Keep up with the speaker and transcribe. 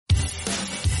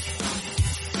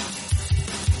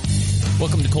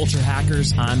Welcome to Culture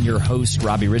Hackers. I'm your host,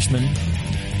 Robbie Richmond.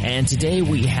 And today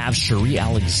we have Cherie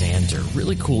Alexander,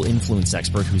 really cool influence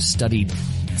expert who studied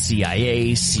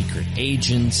CIA, secret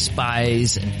agents,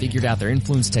 spies, and figured out their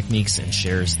influence techniques and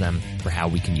shares them for how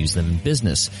we can use them in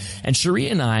business. And Cherie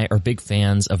and I are big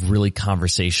fans of really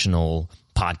conversational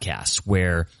podcasts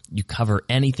where you cover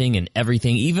anything and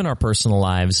everything, even our personal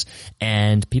lives,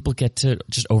 and people get to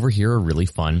just overhear a really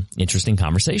fun, interesting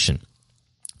conversation.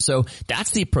 So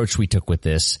that's the approach we took with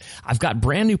this. I've got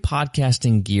brand new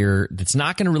podcasting gear that's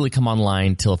not going to really come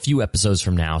online till a few episodes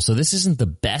from now. So this isn't the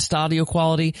best audio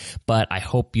quality, but I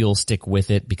hope you'll stick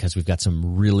with it because we've got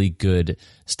some really good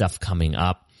stuff coming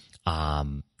up.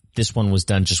 This one was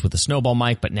done just with a snowball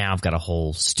mic, but now I've got a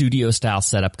whole studio style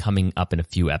setup coming up in a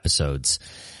few episodes.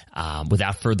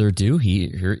 Without further ado,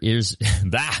 here is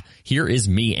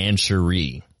me and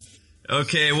Cherie.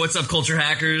 Okay, what's up, Culture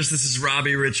Hackers? This is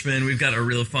Robbie Richmond. We've got a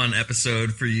real fun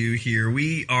episode for you here.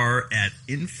 We are at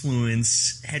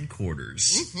Influence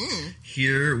headquarters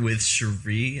here with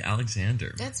Cherie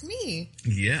Alexander. That's me.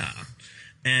 Yeah.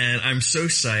 And I'm so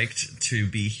psyched to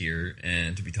be here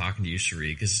and to be talking to you,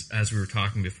 Cherie, because as we were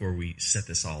talking before we set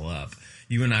this all up,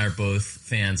 you and I are both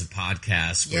fans of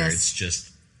podcasts where it's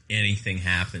just anything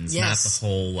happens, not the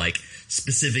whole like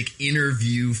specific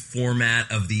interview format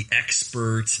of the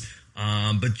expert.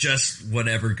 But just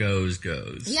whatever goes.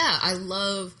 Yeah, I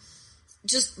love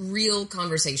just real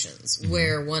conversations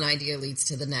where one idea leads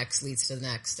to the next,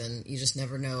 and you just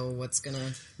never know what's going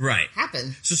to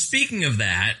happen. So speaking of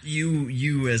that,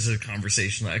 you as a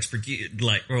conversational expert,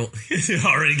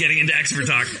 already getting into expert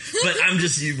talk, but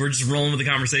we're just rolling with the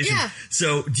conversation. Yeah.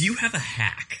 So do you have a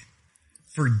hack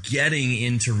for getting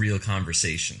into real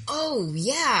conversation? Oh,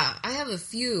 yeah. I have a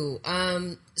few.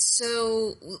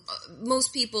 So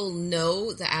most people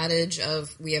know the adage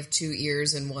of we have two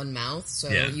ears and one mouth, so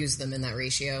use them in that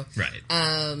ratio.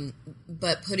 Right.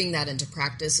 But putting that into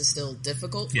practice is still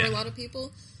difficult for a lot of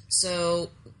people. So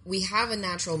we have a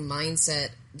natural mindset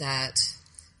that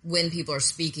when people are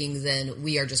speaking, then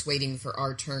we are just waiting for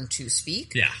our turn to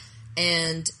speak. Yeah.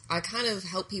 And I kind of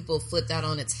help people flip that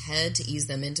on its head to ease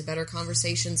them into better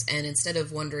conversations. And instead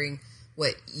of wondering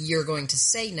what you're going to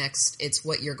say next, it's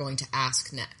what you're going to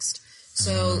ask next.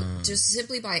 So just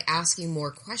simply by asking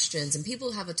more questions, and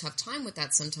people have a tough time with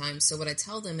that sometimes. So what I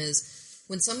tell them is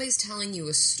when somebody's telling you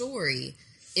a story,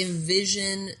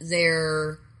 envision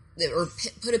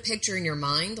put a picture in your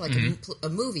mind, like a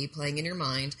movie playing in your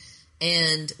mind.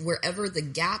 And wherever the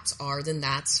gaps are, then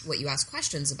that's what you ask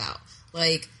questions about.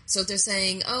 Like, so if they're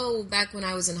saying, oh, back when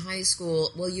I was in high school,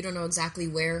 well, you don't know exactly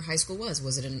where high school was.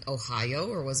 Was it in Ohio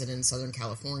or was it in Southern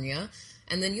California?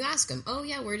 And then you ask them, oh,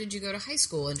 yeah, where did you go to high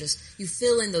school? And just you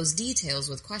fill in those details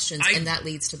with questions, and that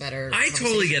leads to better conversation.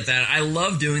 Totally get that. I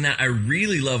love doing that. I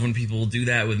really love when people do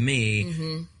that with me.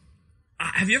 Mm-hmm.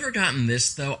 Have you ever gotten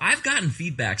this, though? I've gotten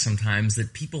feedback sometimes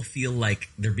that people feel like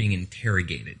they're being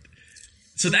interrogated.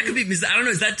 So that could be, I don't know,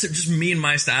 is that just me and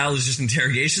my style is just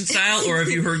interrogation style, or have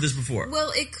you heard this before?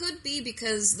 Well, it could be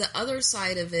because the other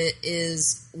side of it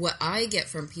is what I get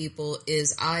from people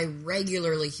is I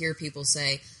regularly hear people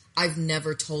say, I've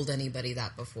never told anybody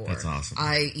that before. That's awesome.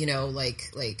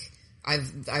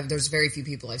 There's very few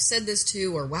people I've said this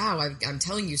to, or wow, I'm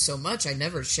telling you so much. I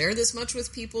never share this much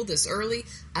with people this early.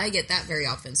 I get that very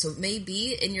often. So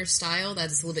maybe in your style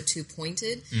that is a little bit too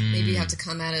pointed. Maybe you have to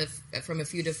come at it from a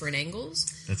few different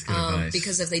angles. That's good advice.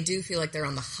 Because if they do feel like they're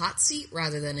on the hot seat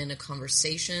rather than in a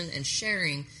conversation and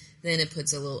sharing, then it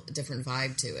puts a little different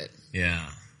vibe to it. Yeah.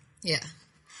 Yeah.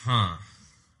 Huh.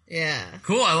 Yeah.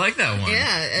 Cool. I like that one.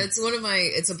 Yeah.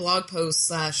 It's a blog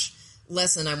post /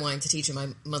 lesson I'm wanting to teach in my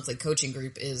monthly coaching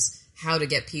group is how to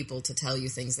get people to tell you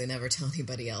things they never tell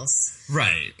anybody else.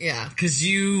 Right. Yeah. Because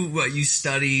you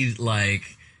studied like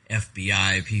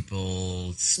FBI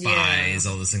people, spies,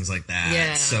 all those things like that.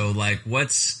 Yeah. So like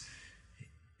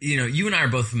you and I are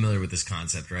both familiar with this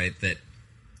concept, right?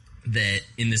 That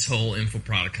in this whole info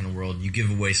product kind of world, you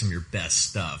give away some of your best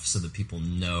stuff so that people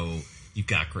know you've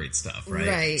got great stuff, right?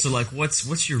 Right. So, like,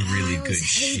 what's your really good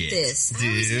shit, dude? I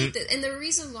always hate this. And the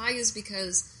reason why is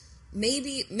because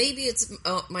maybe it's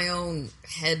my own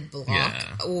head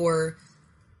block, or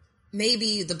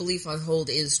maybe the belief I hold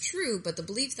is true, but the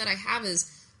belief that I have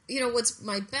is, what's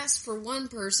my best for one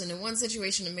person in one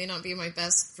situation, it may not be my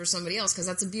best for somebody else, because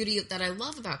that's the beauty that I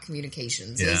love about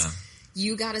communications. Is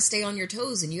you got to stay on your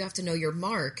toes, and you have to know your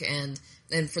mark. And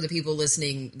for the people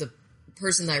listening, the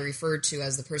person that I referred to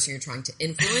as the person you're trying to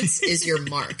influence is your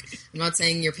mark. I'm not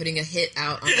saying you're putting a hit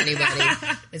out on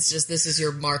anybody. It's just this is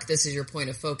your mark. This is your point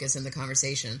of focus in the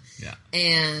conversation. Yeah.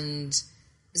 And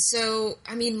so,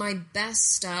 I mean, my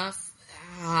best stuff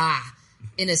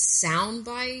in a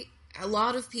soundbite, a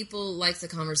lot of people like the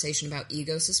conversation about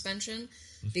ego suspension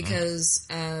because,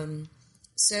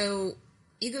 so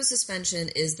ego suspension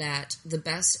is that the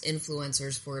best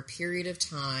influencers for a period of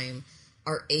time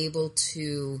are able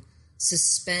to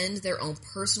suspend their own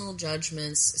personal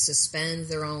judgments, suspend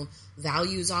their own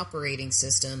values operating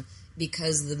system,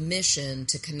 because the mission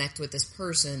to connect with this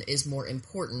person is more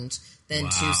important than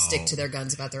to stick to their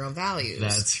guns about their own values.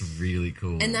 That's really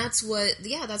cool. And that's what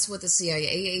the CIA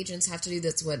agents have to do.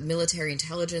 That's what military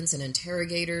intelligence and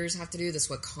interrogators have to do. That's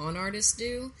what con artists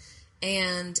do.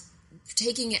 And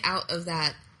taking it out of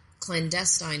that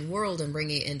clandestine world and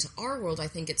bringing it into our world, I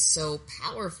think it's so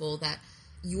powerful that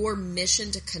your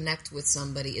mission to connect with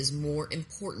somebody is more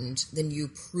important than you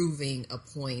proving a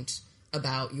point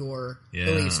about your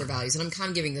beliefs or values. And I'm kind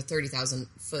of giving the 30,000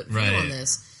 foot view on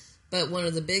this, but one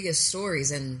of the biggest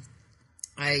stories, and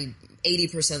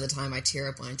 80% of the time I tear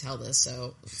up when I tell this,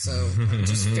 so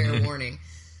just fair warning.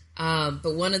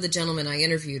 But one of the gentlemen I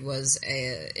interviewed was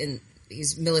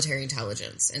he's military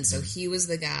intelligence, and so he was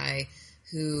the guy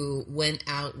who went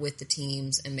out with the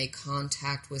teams and made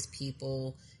contact with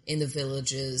people in the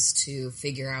villages to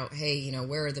figure out, hey, you know,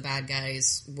 where are the bad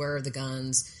guys, where are the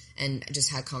guns, and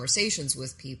just had conversations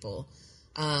with people.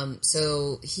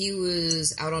 So he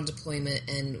was out on deployment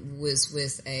and was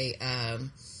with a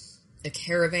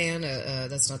caravan.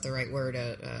 That's not the right word.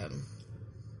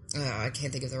 I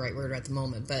can't think of the right word at the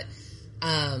moment. But,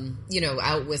 you know,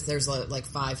 out with, there's like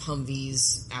 5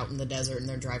 Humvees out in the desert, and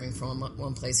they're driving from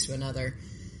one place to another.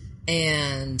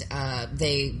 And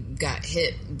they got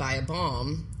hit by a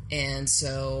bomb. And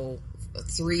so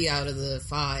 3 out of the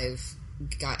 5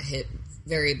 got hit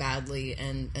very badly,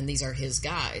 and these are his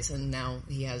guys, and now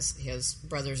he has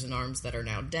brothers in arms that are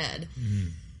now dead.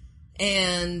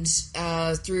 And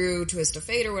through twist of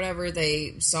fate or whatever,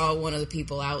 they saw one of the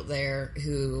people out there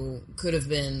who could have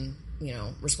been, you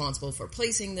know, responsible for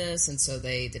placing this, and so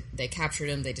they captured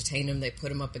him, they detained him, they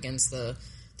put him up against the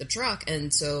truck.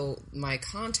 And so my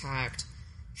contact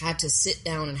had to sit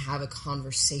down and have a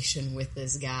conversation with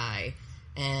this guy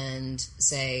and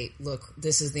say, look,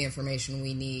 this is the information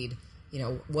we need. You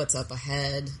know, what's up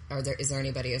ahead? Is there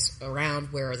anybody else around?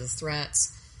 Where are the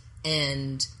threats?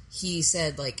 And he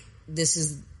said, like, this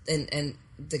is, and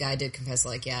the guy did confess,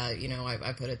 like, yeah, you know,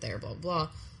 I put it there, blah, blah.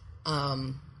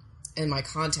 And my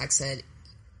contact said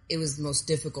it was the most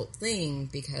difficult thing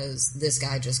because this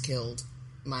guy just killed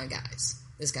my guys.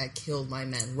 This guy killed my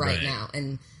men right now.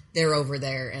 And they're over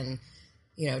there and,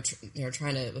 you know,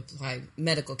 trying to apply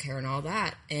medical care and all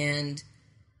that. And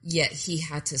yet he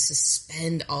had to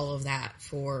suspend all of that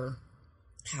for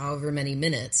however many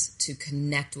minutes to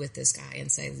connect with this guy and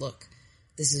say, look,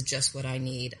 this is just what I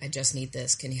need. I just need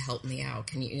this. Can you help me out?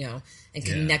 Can you know, and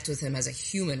connect with him as a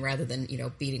human rather than, you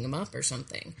know, beating him up or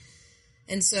something.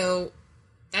 And so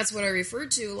that's what I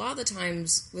referred to a lot of the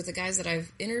times with the guys that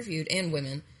I've interviewed, and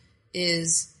women,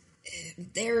 is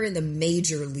they're in the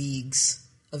major leagues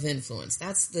of influence.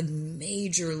 That's the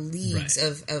major leagues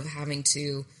of having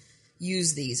to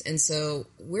use these. And so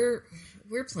we're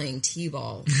playing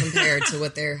t-ball compared to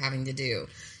what they're having to do.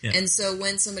 Yeah. And so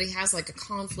when somebody has like a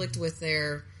conflict with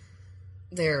their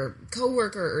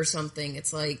coworker or something,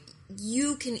 it's like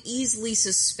you can easily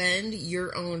suspend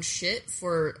your own shit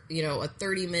for, you know, a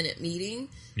 30-minute meeting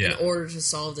in order to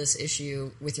solve this issue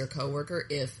with your coworker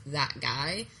if that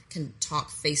guy can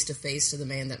talk face to face to the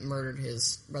man that murdered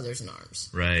his brothers in arms.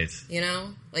 Right. You know?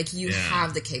 Like, you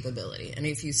have the capability. And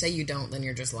if you say you don't, then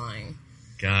you're just lying.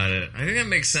 Got it. I think that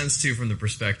makes sense, too, from the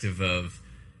perspective of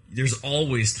there's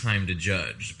always time to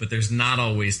judge, but there's not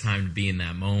always time to be in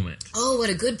that moment. Oh,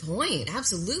 what a good point.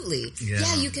 Absolutely.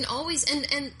 Yeah, you can always,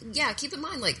 and keep in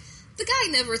mind, like, the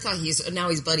guy never thought he's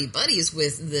buddies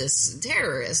with this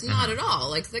terrorist. Not at all.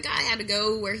 Like, the guy had to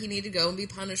go where he needed to go and be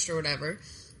punished or whatever.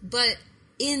 But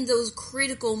in those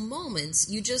critical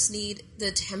moments, you just need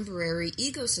the temporary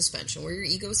ego suspension, where your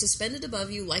ego is suspended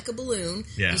above you like a balloon.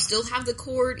 Yeah. You still have the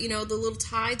cord, you know, the little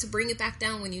tie to bring it back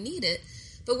down when you need it.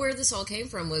 But where this all came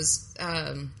from was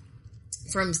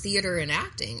from theater and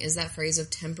acting, is that phrase of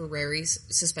temporary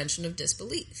suspension of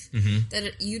disbelief.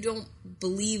 That you don't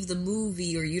believe the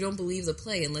movie or you don't believe the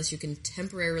play unless you can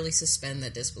temporarily suspend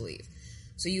that disbelief.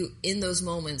 So you, in those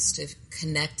moments, to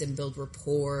connect and build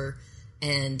rapport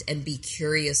and be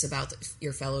curious about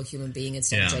your fellow human being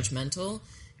instead of judgmental,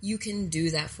 you can do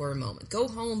that for a moment. Go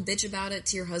home, bitch about it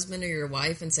to your husband or your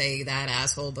wife and say, that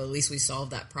asshole, but at least we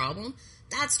solved that problem.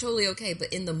 That's totally okay.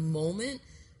 But in the moment,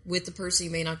 with the person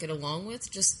you may not get along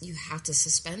with, just, you have to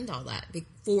suspend all that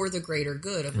for the greater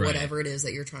good of whatever it is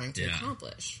that you're trying to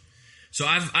accomplish. So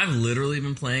I've literally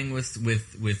been playing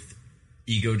with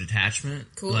ego detachment.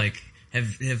 Cool. Like,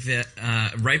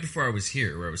 Right before I was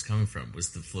here, where I was coming from, was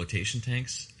the flotation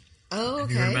tanks. Oh, okay.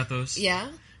 Have you heard about those? Yeah.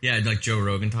 Yeah, like Joe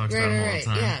Rogan talks about them all the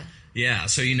time. Yeah. Yeah,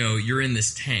 so you're in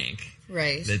this tank.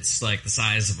 Right. That's like the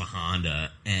size of a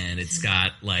Honda, and it's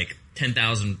got like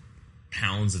 10,000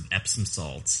 pounds of Epsom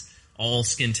salts, all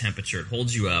skin temperature. It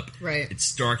holds you up. Right.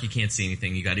 It's dark, you can't see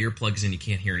anything. You got earplugs in, you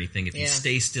can't hear anything. If you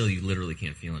stay still, you literally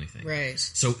can't feel anything. Right.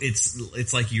 So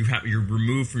it's like you're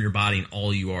removed from your body, and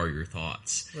all you are your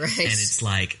thoughts. Right. And it's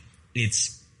like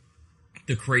it's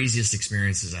the craziest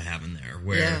experiences I have in there,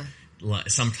 where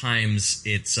sometimes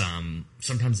it's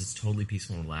totally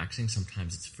peaceful and relaxing.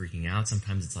 Sometimes it's freaking out.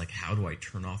 Sometimes it's like, how do I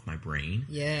turn off my brain?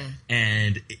 Yeah.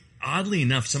 And oddly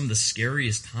enough, some of the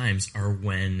scariest times are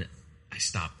when I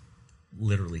stop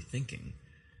literally thinking,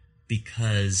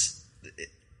 because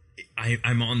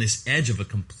I'm on this edge of a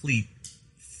complete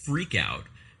freak out.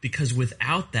 Because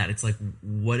without that, it's like,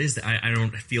 what is that? I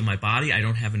don't feel my body. I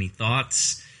don't have any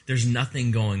thoughts. There's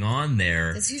nothing going on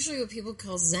there. That's usually what people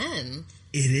call Zen.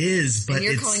 It is, but and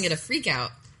you're calling it a freak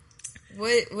out.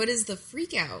 What is the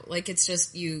freak out? Like, it's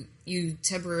just you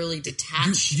temporarily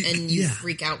detach and you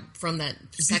freak out from that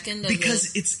second.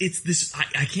 Because it's this.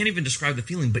 I can't even describe the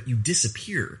feeling, but you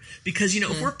disappear. Because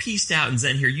if we're pieced out and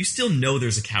Zen here, you still know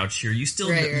there's a couch here. You still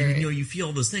you feel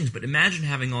all those things. But imagine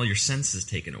having all your senses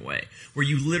taken away, where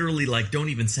you literally don't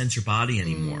even sense your body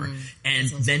anymore, and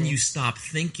then you stop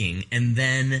thinking, and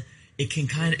then it can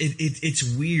kind of it's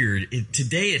weird.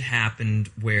 Today it happened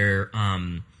where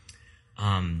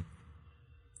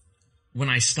when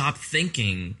I stopped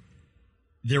thinking,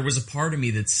 there was a part of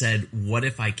me that said, what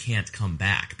if I can't come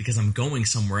back? Because I'm going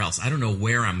somewhere else. I don't know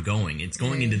where I'm going. It's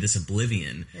going into this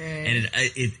oblivion. Right. And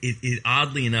it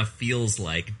oddly enough feels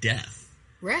like death.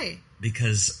 Right.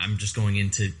 Because I'm just going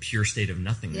into pure state of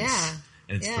nothingness. Yeah.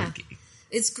 And it's freaky.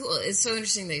 It's cool. It's so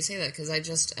interesting that you say that, because I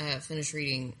just finished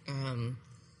reading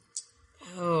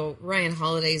Ryan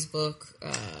Holiday's book.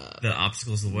 The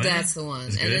Obstacles of the Way? That's the one.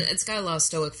 And it's got a lot of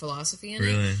Stoic philosophy in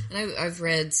it. And I've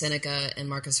read Seneca and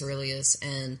Marcus Aurelius,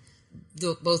 and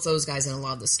both those guys and a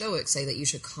lot of the Stoics say that you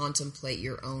should contemplate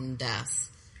your own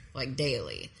death,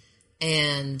 daily.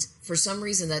 And for some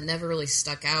reason that never really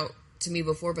stuck out to me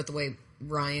before, but the way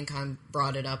Ryan kind of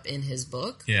brought it up in his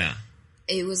book,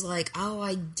 it was like, oh,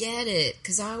 I get it.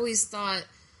 Because I always thought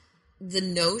the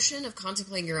notion of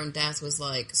contemplating your own death was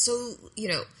live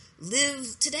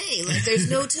today, there's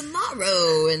no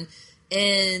tomorrow,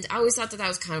 and I always thought that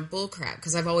was kind of bullcrap,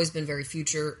 because I've always been very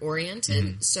future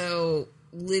oriented. So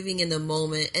living in the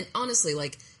moment, and honestly,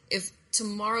 if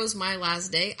tomorrow's my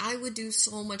last day, I would do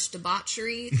so much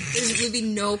debauchery. There would be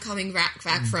no coming back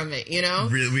from it.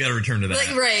 Really, we got to return to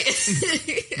that, right?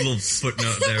 Little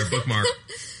footnote there, bookmark.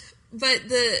 But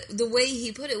the way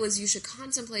he put it was, you should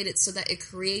contemplate it so that it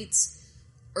creates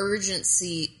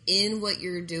urgency in what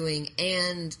you're doing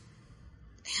and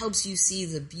helps you see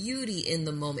the beauty in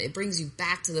the moment. It brings you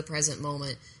back to the present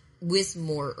moment with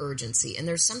more urgency. And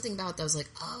there's something about that I was like,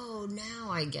 oh,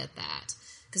 now I get that.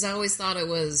 Because I always thought it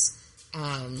was,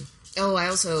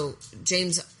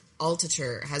 James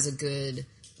Altucher has a good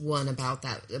one about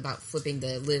that, about flipping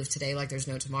the live today like there's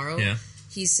no tomorrow. Yeah.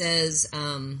 He says,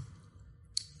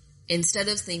 instead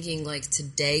of thinking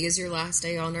today is your last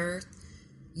day on earth,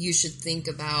 you should think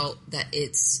about that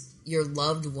it's your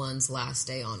loved one's last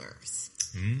day on earth.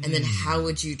 And then how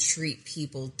would you treat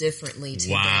people differently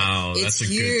today? Wow, that's a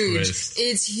good twist.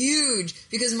 It's huge.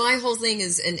 Because my whole thing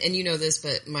is, and you know this,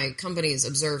 but my company is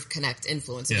observe, connect,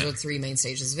 influence. Those are the three main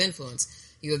stages of influence.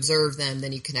 You observe them,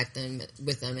 then you connect them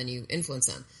with them, and you influence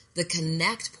them. The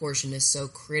connect portion is so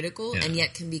critical, and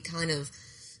yet can be kind of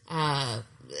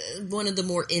one of the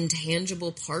more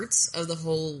intangible parts of the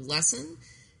whole lesson.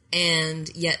 And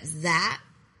yet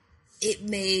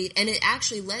it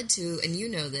actually led to, and you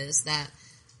know this, that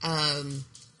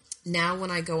now when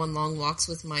I go on long walks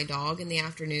with my dog in the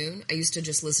afternoon, I used to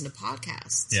just listen to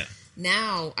podcasts. Yeah.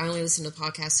 Now I only listen to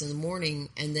podcasts in the morning,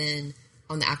 and then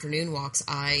on the afternoon walks,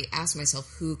 I ask myself,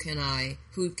 who can I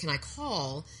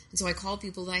call? And so I call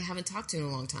people that I haven't talked to in a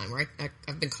long time. Right?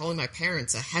 I've been calling my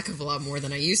parents a heck of a lot more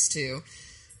than I used to.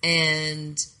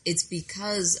 And it's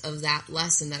because of that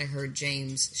lesson that I heard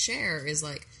James share, is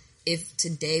if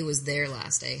today was their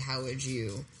last day, how would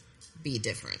you be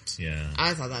different? Yeah.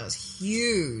 I thought that was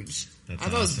huge. I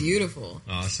thought it was beautiful.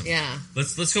 Awesome. Yeah.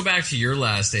 Let's go back to your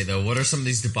last day, though. What are some of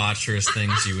these debaucherous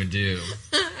things you would do?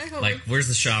 Where's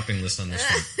the shopping list on this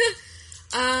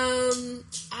one?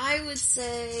 I would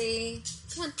say,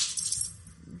 come on,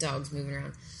 dog's moving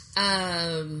around.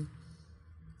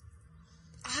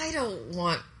 I don't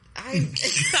want I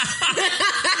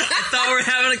thought we were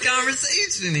having a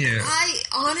conversation here.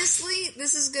 Honestly,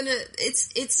 this is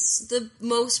it's the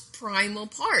most primal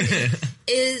part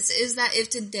is that if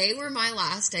today were my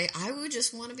last day, I would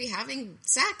just want to be having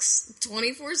sex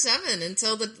 24/7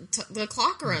 until the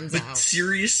clock runs out.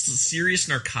 Serious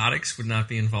narcotics would not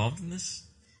be involved in this?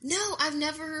 No, I've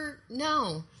never,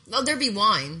 no. Well, there'd be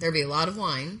wine. There'd be a lot of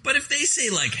wine. But if they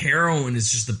say, like, heroin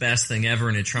is just the best thing ever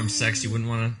and it trumps sex, you wouldn't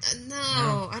want to...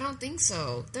 No, I don't think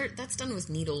so. That's done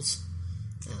with needles.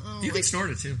 You can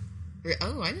snort it, too.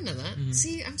 Oh, I didn't know that. Mm-hmm.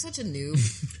 See, I'm such a noob.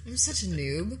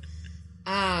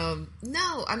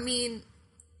 No, I mean,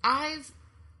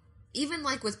 even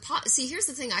like with pot... See, here's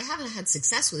the thing. I haven't had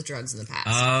success with drugs in the past.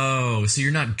 Oh, so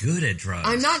you're not good at drugs.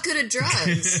 I'm not good at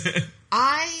drugs.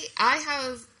 I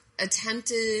have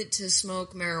attempted to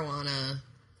smoke marijuana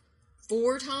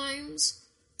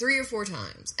 3 or 4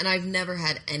 times, and I've never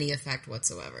had any effect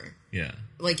whatsoever. Yeah.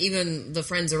 Like, even the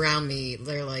friends around me,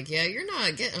 they're like, yeah, you're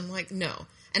not getting... I'm like, no.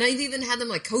 And I've even had them,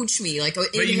 like, coach me. Like,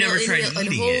 but you never tried eating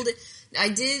it. I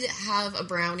did have a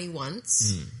brownie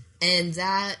once, and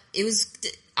that... It was...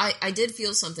 I did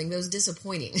feel something, but it was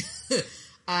disappointing. It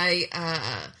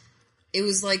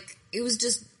was like... It was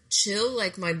just... chill,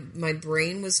 like my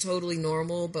brain was totally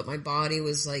normal, but my body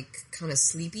was like kind of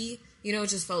sleepy, you know, it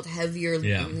just felt heavier,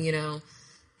 you know,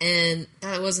 and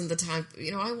that wasn't the time,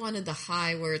 you know, I wanted the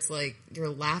high where it's like you're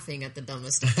laughing at the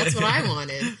dumbest stuff. That's what I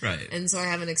wanted. Right. And so I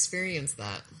haven't experienced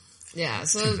that. Yeah,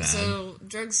 so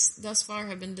drugs thus far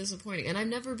have been disappointing, and I've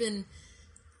never been...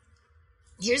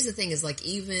 Here's the thing is, like,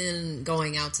 even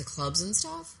going out to clubs and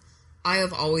stuff, I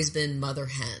have always been mother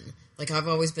hen. Like, I've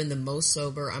always been the most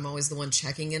sober. I'm always the one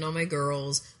checking in on my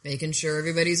girls, making sure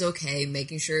everybody's okay,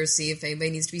 making sure, see if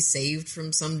anybody needs to be saved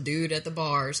from some dude at the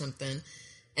bar or something.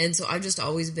 And so I've just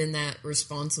always been that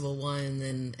responsible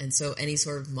one. And so any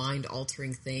sort of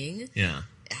mind-altering thing,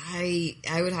 I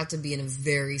would have to be in a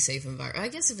very safe environment. I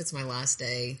guess if it's my last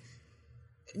day...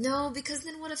 No, because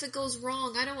then what if it goes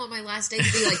wrong? I don't want my last day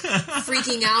to be, like,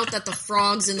 freaking out that the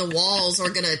frogs in the walls are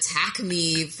going to attack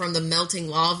me from the melting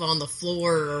lava on the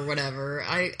floor or whatever.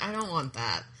 I don't want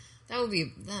that. That would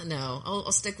be... No,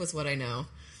 I'll stick with what I know.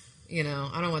 You know,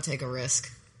 I don't want to take a risk.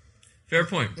 Fair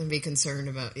point. And be concerned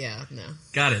about... Yeah, no.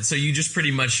 Got it. So you just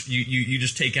pretty much... You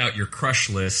just take out your crush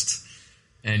list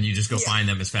and you just go find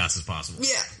them as fast as possible.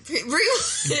 Yeah, pretty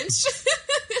much.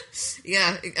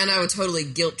 Yeah, and I would totally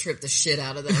guilt trip the shit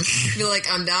out of them. Be like,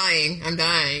 I'm dying,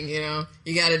 you know,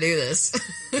 you gotta do this.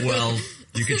 Well,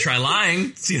 you could try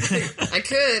lying. I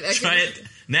could. Try it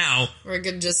now. Or I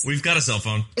could just... We've got a cell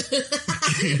phone.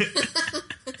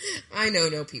 I know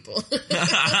no people.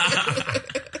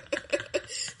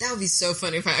 That would be so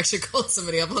funny if I actually called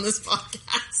somebody up on this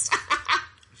podcast.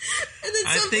 And then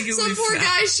some poor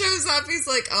guy shows up. He's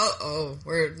like, oh,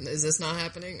 where is this not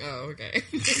happening? Oh, okay.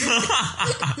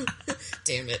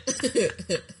 Damn it.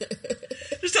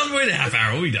 Just tell me wait a half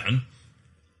hour. We'll be done.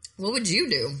 What would you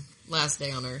do last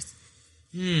day on Earth?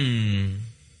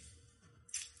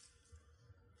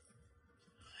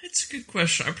 It's a good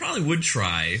question. I probably would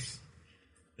try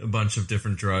a bunch of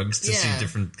different drugs to see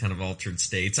different kind of altered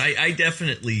states. I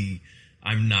definitely...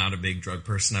 I'm not a big drug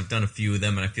person. I've done a few of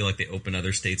them, and I feel like they open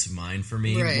other states of mind for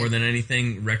me more than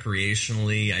anything.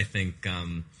 Recreationally, I think,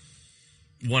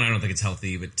 one, I don't think it's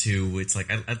healthy, but two, it's like,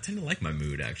 I tend to like my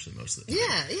mood, actually, most of the time.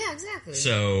 Yeah, exactly.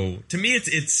 So, to me,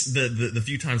 it's the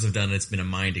few times I've done it, it's been a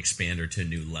mind expander to a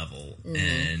new level,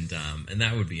 and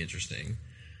that would be interesting.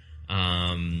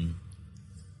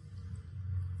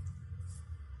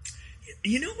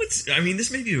 You know what's, I mean, this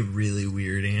may be a really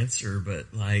weird answer,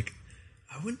 but, like,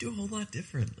 I wouldn't do a whole lot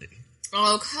differently.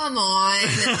 Oh, come on.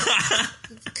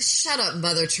 Shut up,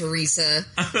 Mother Teresa.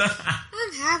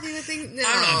 I'm happy with things. No.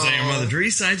 I'm not saying Mother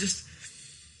Teresa.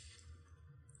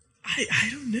 I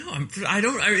don't know.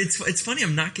 It's funny.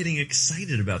 I'm not getting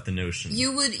excited about the notion.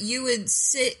 You would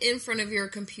sit in front of your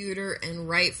computer and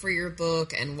write for your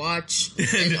book and watch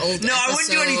an old No, episode. I wouldn't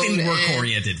do anything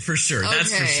work-oriented, for sure. Okay,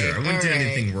 that's for sure. I wouldn't do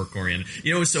anything work-oriented.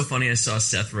 You know what's so funny? I saw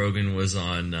Seth Rogen was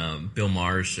on Bill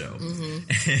Maher's show.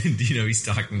 And, you know, he's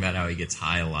talking about how he gets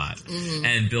high a lot.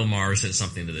 And Bill Maher said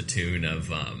something to the tune of,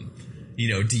 you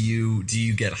know, do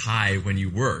you get high when you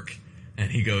work? And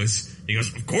he goes,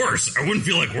 of course, I wouldn't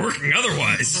feel like working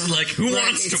otherwise. Like, who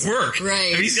wants to work? Right.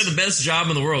 I mean, he's got the best job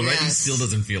in the world, right? He still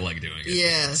doesn't feel like doing it.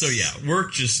 Yeah. So, yeah,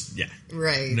 work just,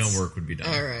 Right. No work would be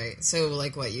done. All right. So,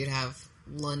 like, what, you'd have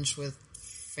lunch with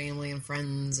family and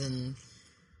friends and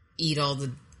eat all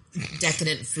the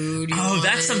decadent food you wanted?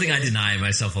 That's something I deny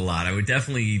myself a lot. I would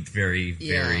definitely eat very,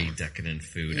 very decadent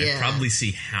food. I'd probably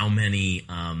see how many,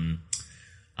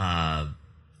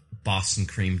 Boston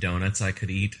cream donuts I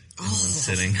could eat in one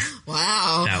sitting.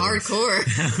 Wow, hardcore.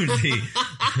 That would be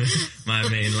my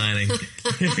mainlining.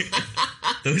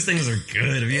 Those things are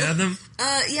good. Have you had them?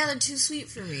 Yeah, they're too sweet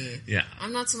for me. Yeah.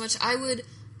 I'm not so much. I would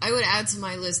add to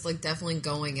my list, like, definitely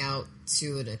going out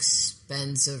to an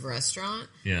expensive restaurant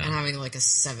and having, like, a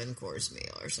 7-course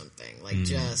meal or something. Like,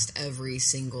 just every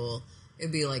single...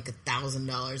 It'd be like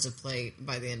 $1,000 a plate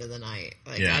by the end of the night.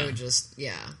 Like, I would just...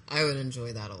 Yeah, I would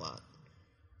enjoy that a lot.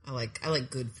 I like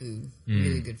good food.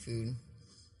 Really good food.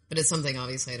 But it's something,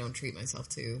 obviously, I don't treat myself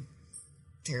to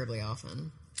terribly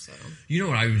often. So, you know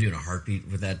what I would do in a heartbeat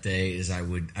with that day is I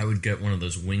would get one of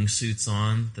those wingsuits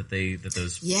on and do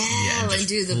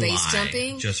the base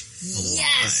jumping. Just fly.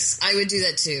 Yes, I would do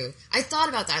that too. I thought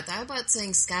about that. I thought about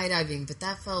saying skydiving, but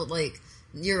that felt like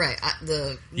you're right.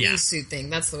 The wingsuit thing.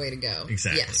 That's the way to go.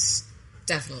 Exactly. Yes,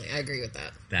 definitely. I agree with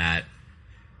that. That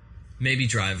maybe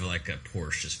drive like a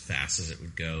Porsche as fast as it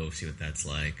would go. See what that's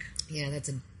like. Yeah, that's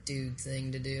a dude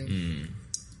thing to do.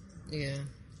 Yeah,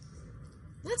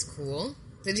 that's cool.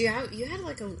 Did you had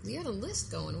a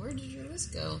list going? Where did your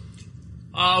list go?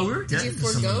 We were getting to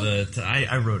some of the...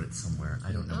 I wrote it somewhere.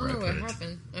 I don't know where I put it. What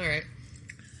happened? All right.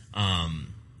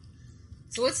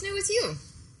 So what's new with you?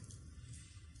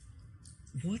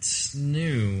 What's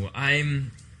new?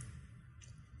 You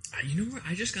know what?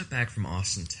 I just got back from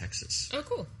Austin, Texas. Oh,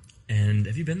 cool. And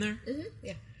have you been there? Mm-hmm.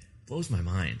 Yeah. Blows my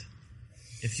mind.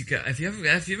 If you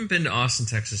haven't been to Austin,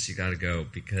 Texas, you got to go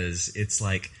because it's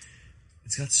like...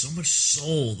 It's got so much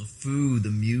soul, the food, the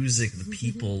music, the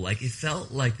people. Like, it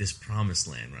felt like this promised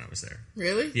land when I was there.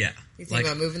 Really? Yeah. You think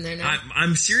about moving there now?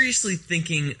 I'm seriously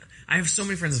thinking... I have so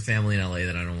many friends and family in LA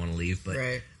that I don't want to leave, but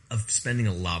of spending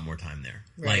a lot more time there.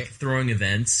 Right. Like, throwing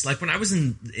events. Like, when I was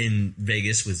in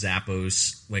Vegas with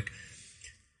Zappos, like,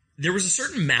 there was a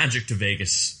certain magic to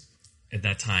Vegas at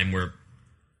that time where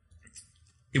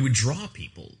it would draw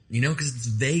people, you know, because it's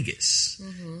Vegas.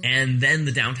 And then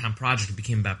the Downtown Project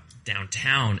became about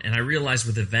downtown, and I realized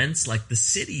with events, like, the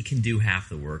city can do half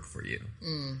the work for you.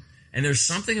 And there's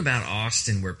something about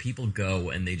Austin where people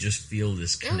go and they just feel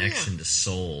this connection to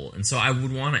soul. And so I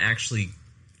would want to actually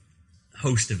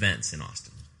host events in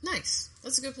Austin. Nice.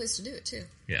 That's a good place to do it, too.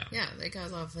 Yeah. Yeah, they got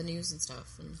a lot of venues and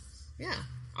stuff. And yeah,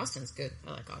 Austin's good.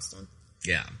 I like Austin.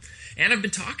 Yeah. And I've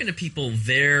been talking to people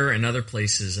there and other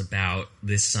places about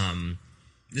this.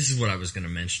 This is what I was going to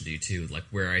mention to you, too, like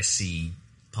where I see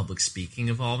public speaking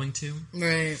evolving to.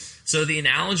 Right. So the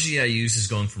analogy I use is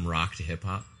going from rock to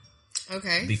hip-hop.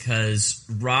 Okay. Because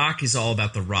rock is all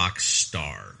about the rock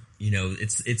star. You know,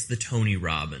 it's the Tony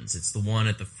Robbins. It's the one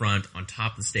at the front on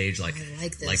top of the stage, like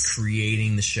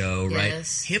creating the show, right?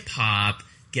 Hip hop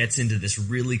gets into this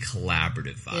really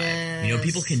collaborative vibe. Yes. You know,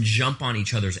 people can jump on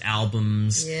each other's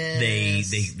albums.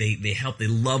 Yes. They help. They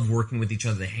love working with each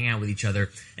other. They hang out with each other.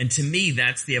 And to me,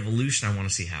 that's the evolution I want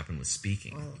to see happen with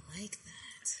speaking. I like that.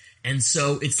 And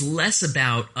so it's less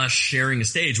about us sharing a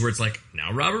stage where it's like,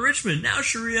 now Robert Richmond, now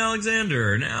Cherie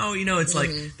Alexander, now, you know, it's like,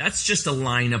 that's just a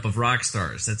lineup of rock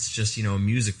stars. That's just, you know, a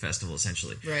music festival,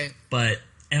 essentially. Right. But,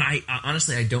 and I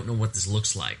honestly, I don't know what this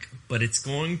looks like, but it's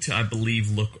going to, I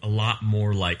believe, look a lot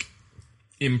more like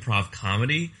improv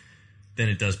comedy than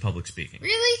it does public speaking.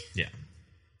 Really? Yeah.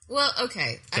 Well,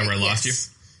 okay. Is that where I lost you?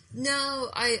 No,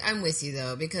 I'm with you,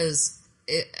 though, because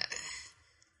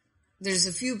there's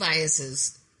a few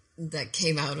biases that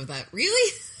came out of that.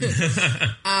 Really?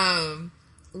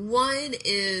 One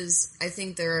is, I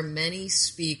think there are many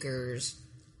speakers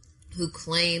who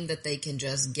claim that they can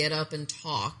just get up and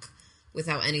talk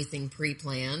without anything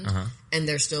pre-planned, and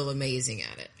they're still amazing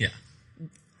at it. Yeah.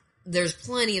 There's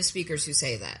plenty of speakers who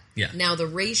say that. Yeah. Now, the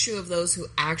ratio of those who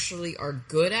actually are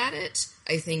good at it,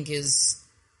 I think, is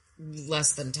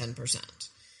less than 10%.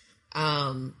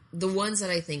 The ones that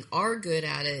I think are good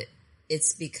at it,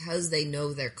 it's because they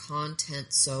know their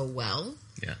content so well.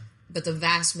 Yeah. But the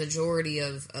vast majority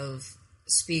of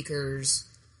speakers,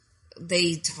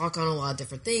 they talk on a lot of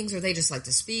different things, or they just like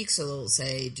to speak. So they'll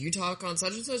say, do you talk on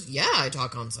such and such? Yeah, I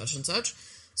talk on such and such.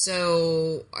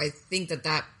 So I think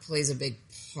that plays a big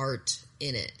part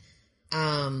in it.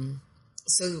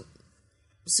 So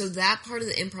that part of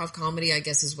the improv comedy, I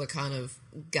guess, is what kind of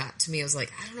got to me. I was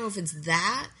like, I don't know if it's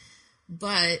that,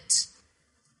 but...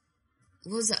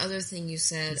 What was the other thing you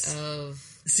said of...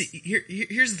 See,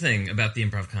 here's the thing about the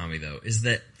improv comedy, though, is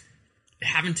that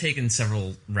having taken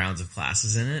several rounds of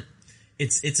classes in it,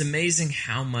 it's amazing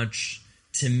how much,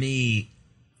 to me,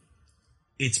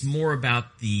 it's more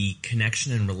about the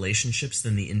connection and relationships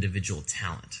than the individual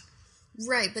talent.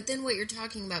 Right, but then what you're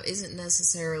talking about isn't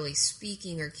necessarily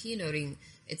speaking or keynoting.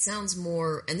 It sounds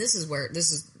more... And this is what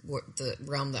the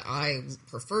realm that I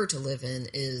prefer to live in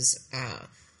is...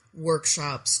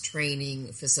 workshops,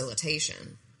 training,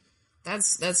 facilitation.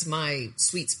 That's my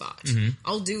sweet spot.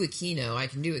 I'll do a keynote. I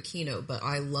can do a keynote, but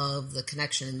I love the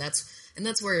connection. And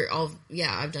that's where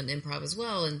I've done improv as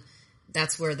well. And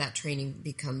that's where that training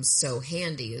becomes so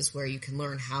handy, is where you can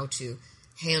learn how to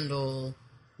handle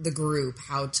the group,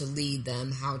 how to lead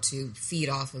them, how to feed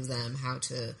off of them,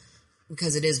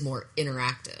 because it is more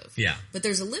interactive. Yeah. But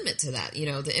there's a limit to that. You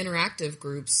know, the interactive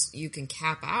groups, you can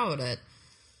cap out at,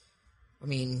 I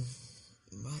mean,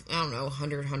 I don't know,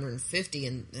 100, 150,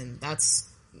 and that's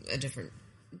a different,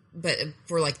 but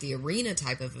for like the arena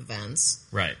type of events,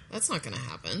 right, that's not going to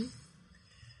happen.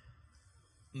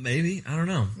 Maybe, I don't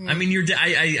know. I mean,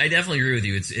 I definitely agree with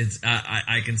you.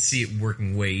 I can see it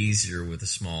working way easier with a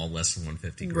small, less than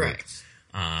 150 group. Right.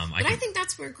 I think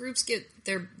that's where groups get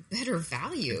their better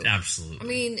value. Absolutely. I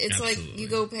mean, it's like you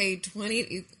go pay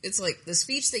 20. It's like the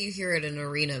speech that you hear at an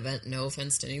arena event. No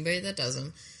offense to anybody that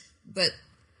doesn't, but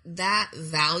that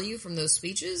value from those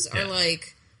speeches are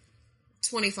like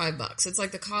 $25. It's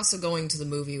like the cost of going to the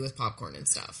movie with popcorn and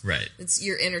stuff. Right.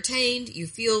 You're entertained, you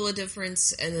feel a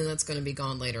difference, and then that's going to be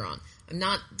gone later on. I'm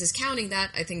not discounting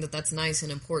that. I think that that's nice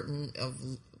and important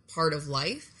part of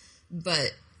life,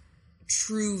 but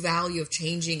true value of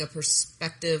changing a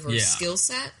perspective or skill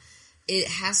set, it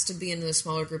has to be in a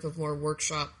smaller group of more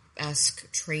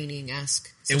workshop-esque,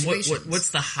 training-esque situations. And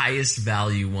what's the highest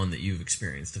value one that you've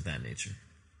experienced of that nature?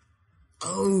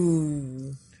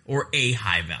 Oh. Or a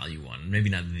high value one, maybe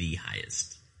not the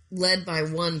highest. Led by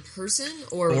one person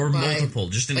or by multiple,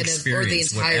 just an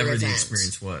experience, or the entire whatever event. The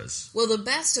experience was. Well, the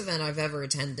best event I've ever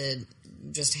attended,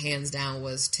 just hands down,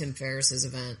 was Tim Ferriss's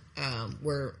event,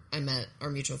 where I met our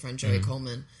mutual friend Joey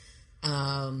Coleman,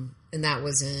 and that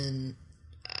was in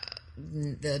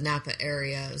the Napa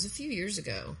area. It was a few years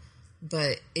ago,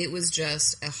 but it was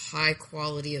just a high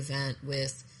quality event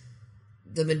with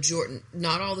the majority,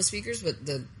 not all the speakers, but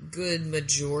the good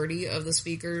majority of the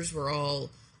speakers were all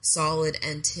solid,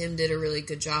 and Tim did a really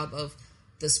good job of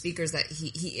the speakers that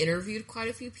he interviewed quite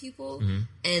a few people,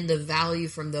 and the value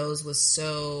from those was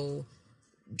so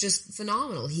just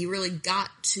phenomenal. He really got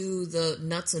to the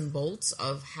nuts and bolts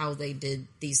of how they did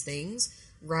these things,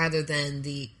 rather than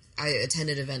I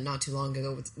attended an event not too long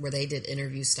ago where they did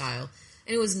interview style,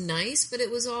 and it was nice, but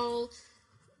it was all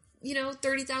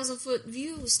 30,000 foot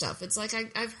view stuff. It's like,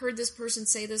 I've heard this person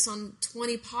say this on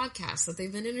 20 podcasts that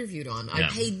they've been interviewed on. Yeah. I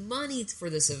paid money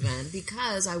for this event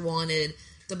because I wanted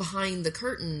the behind the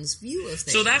curtains view of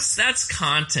things. So that's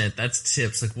content, that's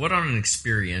tips. Like, what on an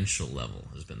experiential level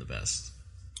has been the best?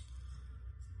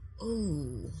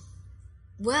 Oh,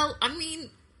 well, I mean,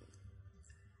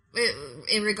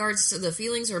 in regards to the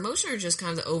feelings or emotion, or just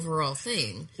kind of the overall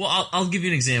thing? Well, I'll give you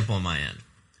an example on my end.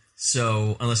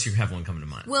 So, unless you have one coming to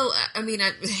mind. Well, I mean, I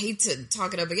hate to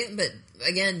talk it up again, but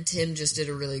again, Tim just did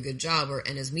a really good job,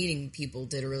 and his meeting people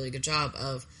did a really good job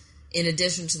of, in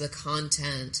addition to the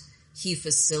content, he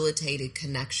facilitated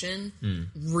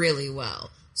connection really well.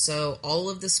 So,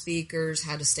 all of the speakers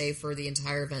had to stay for the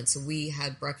entire event. So, we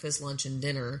had breakfast, lunch, and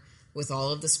dinner with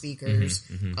all of the speakers.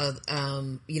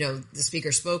 The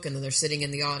speaker spoke, and then they're sitting in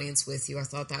the audience with you. I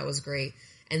thought that was great.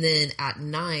 And then at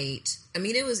night, I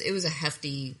mean, it was a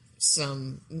hefty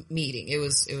meeting. It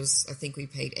was I think we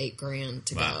paid $8,000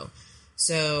 to go.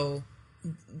 So,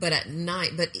 but at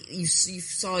night, you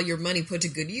saw your money put to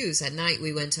good use. At night,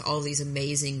 we went to all these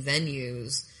amazing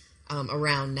venues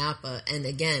around Napa, and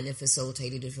again, it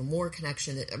facilitated even more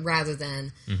connection rather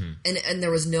than, and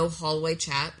there was no hallway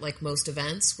chat like most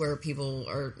events where people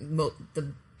are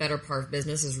the better part of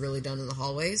business is really done in the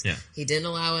hallways. Yeah. He didn't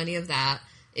allow any of that.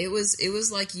 It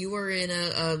was like you were in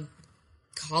a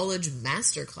college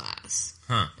master class.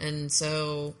 And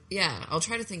so, yeah, I'll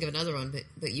try to think of another one,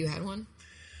 but you had one?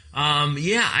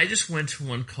 I just went to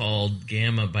one called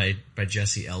Gamma by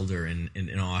Jesse Elder in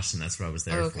Austin. That's what I was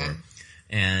there for.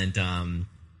 And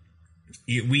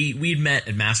we'd met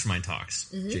at Mastermind Talks,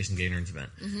 Jason Gaynord's event.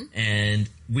 And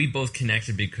we both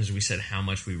connected because we said how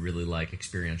much we really like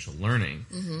experiential learning.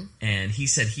 And he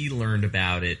said he learned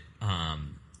about it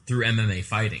through MMA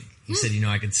fighting. He said,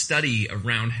 I could study a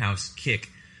roundhouse kick,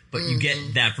 but you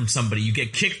get that from somebody. You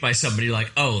get kicked by somebody, like,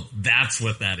 oh, that's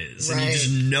what that is. Right. And you just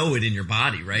know it in your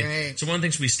body, right? So one of the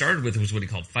things we started with was what he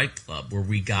called Fight Club, where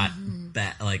we got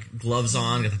gloves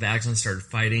on, got the bags on, started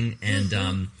fighting.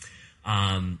 And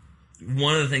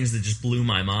one of the things that just blew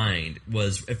my mind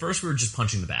was, at first we were just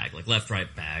punching the bag, like left, right,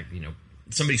 bag,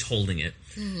 somebody's holding it.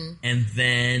 And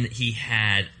then he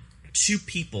had two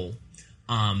people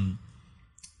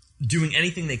doing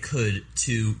anything they could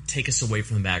to take us away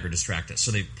from the bag or distract us.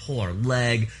 So they pull our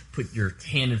leg, put your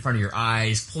hand in front of your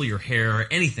eyes, pull your hair,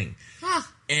 anything.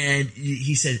 And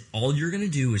he said, all you're going to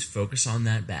do is focus on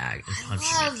that bag and punch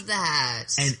it. I love that.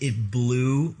 And it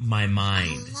blew my mind.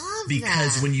 I love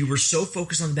because that. when you were so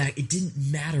focused on the bag, it didn't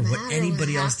matter what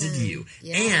anybody else did to you.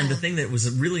 Yeah. And the thing that was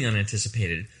really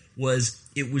unanticipated was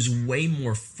it was way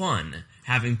more fun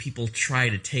having people try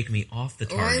to take me off the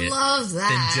target I love that.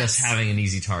 than just having an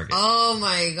easy target. Oh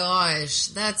my gosh,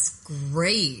 that's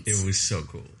great. It was so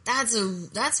cool.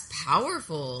 That's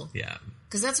powerful. Yeah.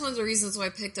 Because that's one of the reasons why I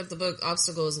picked up the book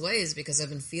Obstacles Ways, because I've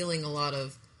been feeling a lot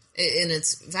of, in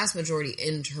its vast majority,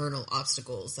 internal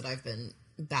obstacles that I've been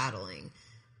battling.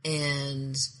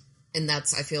 And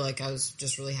that's, I feel like I was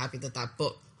just really happy that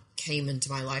book came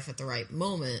into my life at the right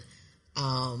moment.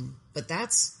 But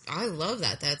I love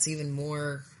that. That's even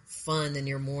more fun, and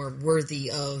you're more worthy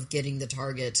of getting the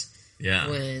target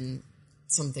when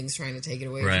something's trying to take it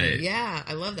away from you. Yeah,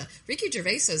 I love that. Ricky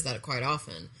Gervais says that quite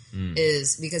often,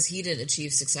 is because he didn't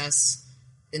achieve success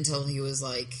until he was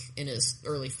like in his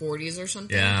early 40s or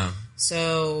something. Yeah.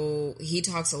 So he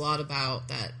talks a lot about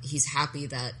that. He's happy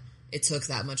that it took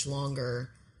that much longer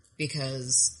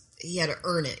because he had to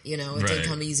earn it. You know, it didn't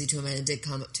come easy to him, and it did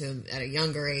come to him at a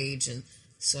younger age. And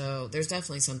so there's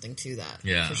definitely something to that.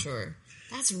 Yeah, for sure.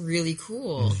 That's really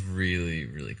cool. It was really,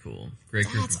 really cool. Great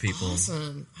group of people.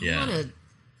 Awesome. I want to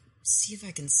see if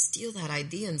I can steal that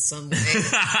idea in some way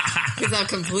without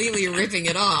completely ripping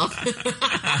it off.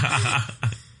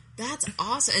 That's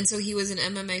awesome. And so he was an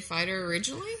MMA fighter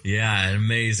originally? Yeah, an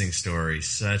amazing story.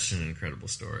 Such an incredible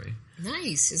story.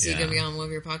 Nice. Is he going to be on one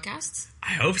of your podcasts?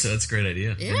 I hope so. That's a great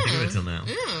idea. Yeah. Didn't do it till now.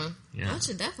 Yeah. That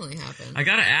should definitely happen. I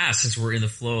got to ask, since we're in the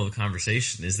flow of the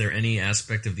conversation, is there any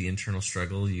aspect of the internal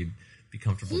struggle you'd be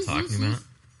comfortable talking about?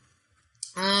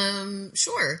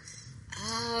 Sure.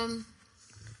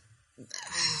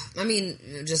 I mean,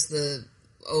 just the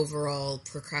overall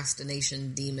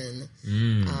procrastination demon.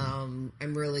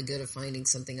 I'm really good at finding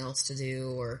something else to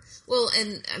do,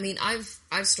 and I mean,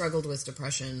 I've struggled with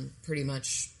depression pretty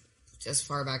much as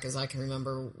far back as I can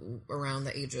remember, around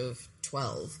the age of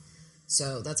 12.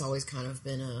 So that's always kind of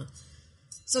been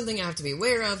something I have to be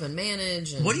aware of and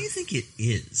manage. And what do you think it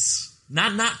is?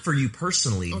 Not for you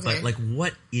personally, but like,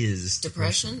 what is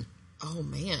depression? Oh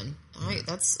man,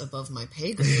 that's above my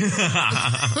pay grade.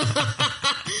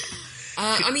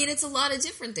 I mean, it's a lot of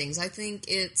different things. I think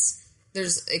it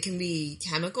can be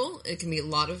chemical. It can be a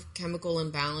lot of chemical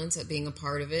imbalance at being a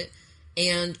part of it.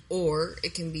 Or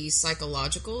it can be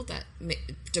psychological, that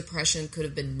depression could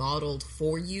have been modeled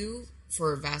for you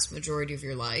for a vast majority of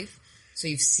your life. So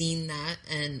you've seen that,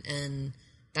 and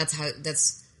that's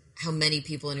how many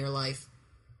people in your life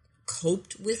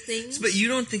coped with things. But you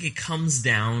don't think it comes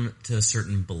down to a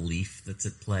certain belief that's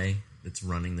at play, that's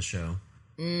running the show?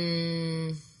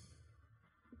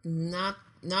 Not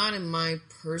in my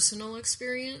personal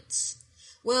experience.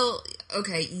 Well,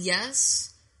 okay, yes.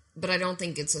 But I don't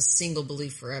think it's a single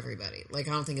belief for everybody. Like,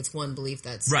 I don't think it's one belief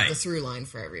that's the through line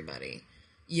for everybody.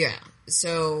 Yeah.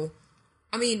 So,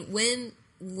 I mean, when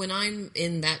I'm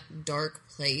in that dark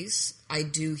place, I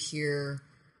do hear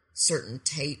certain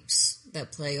tapes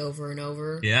that play over and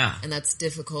over. Yeah. And that's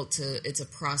difficult it's a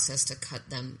process to cut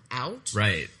them out.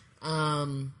 Right.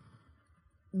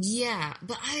 Yeah.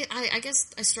 But I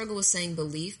guess I struggle with saying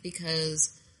belief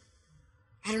because,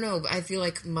 I don't know, I feel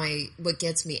like what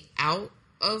gets me out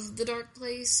of the dark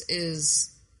place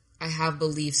is I have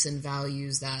beliefs and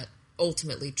values that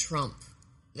ultimately trump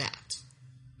that,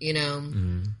 you know?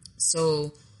 Mm-hmm.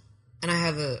 So, and I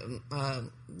have a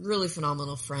really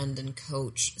phenomenal friend and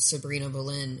coach, Sabrina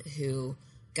Boleyn, who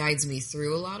guides me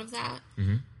through a lot of that.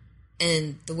 Mm-hmm.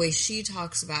 And the way she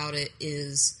talks about it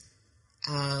is,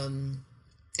 and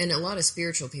a lot of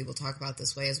spiritual people talk about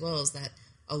this way as well, is that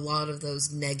a lot of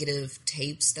those negative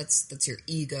tapes, that's your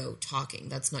ego talking.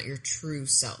 That's not your true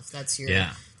self. That's your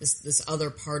this other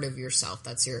part of yourself.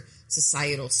 That's your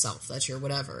societal self. That's your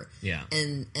whatever. Yeah.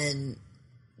 And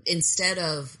instead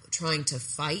of trying to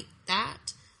fight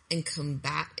that and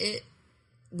combat it,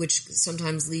 which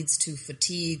sometimes leads to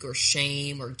fatigue or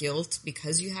shame or guilt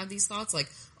because you have these thoughts like,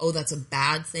 oh, that's a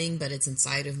bad thing, but it's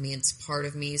inside of me, it's part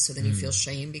of me, so then you feel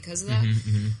shame because of that.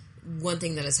 Mm-hmm. One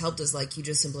thing that has helped is like you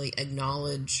just simply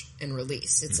acknowledge and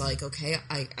release. It's like, okay,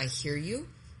 I hear you.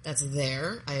 That's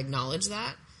there. I acknowledge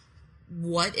that.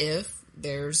 What if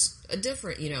there's a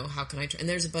different, how can I and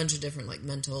there's a bunch of different like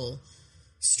mental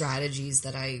strategies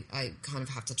that I kind of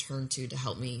have to turn to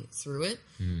help me through it.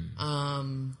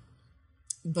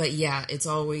 But yeah,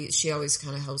 she always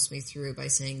kind of helps me through it by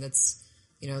saying that's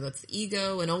the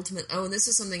ego and ultimate. Oh, and this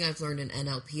is something I've learned in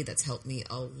NLP that's helped me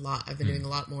a lot. I've been doing a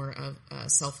lot more of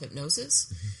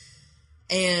self-hypnosis.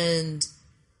 And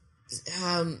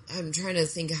I'm trying to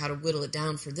think how to whittle it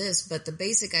down for this, but the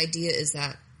basic idea is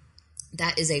that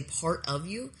is a part of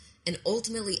you, and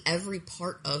ultimately every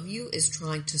part of you is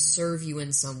trying to serve you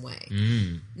in some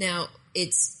way. Now,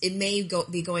 it may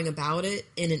be going about it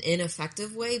in an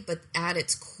ineffective way, but at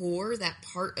its core, that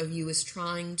part of you is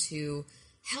trying to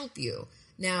help you.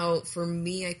 Now, for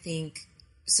me, I think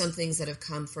some things that have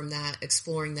come from that,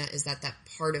 exploring that, is that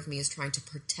part of me is trying to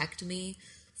protect me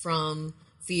from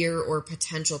fear or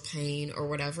potential pain or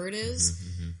whatever it is.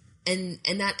 And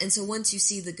so once you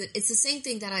see the good, it's the same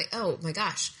thing that oh my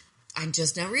gosh, I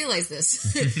just now realized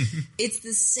this. It's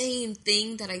the same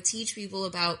thing that I teach people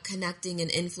about connecting and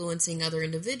influencing other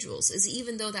individuals, is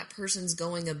even though that person's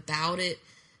going about it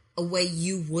a way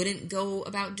you wouldn't go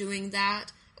about doing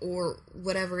that or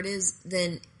whatever it is,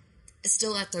 then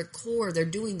still at their core, they're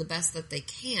doing the best that they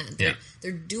can.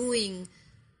 They're doing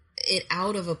it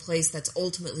out of a place that's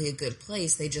ultimately a good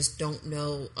place. They just don't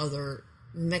know other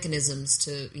mechanisms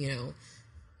to,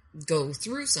 go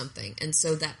through something. And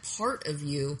so that part of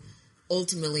you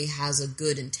ultimately has a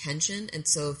good intention. And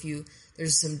so if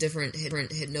there's some different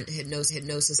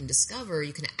hypnosis and discover,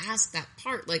 you can ask that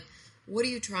part, like, what are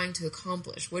you trying to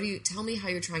accomplish? Tell me how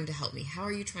you're trying to help me. How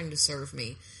are you trying to serve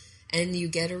me? And you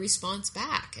get a response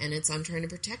back. And it's, I'm trying to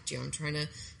protect you. I'm trying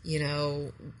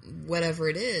to, whatever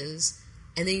it is.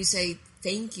 And then you say,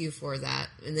 thank you for that.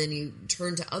 And then you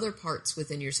turn to other parts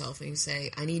within yourself and you say,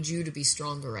 I need you to be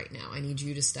stronger right now. I need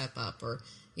you to step up, or,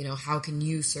 how can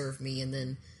you serve me?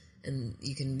 And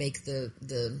you can make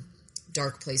the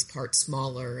dark place part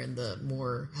smaller and the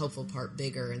more helpful part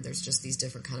bigger. And there's just these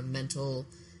different kind of mental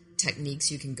techniques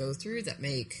you can go through that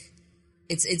make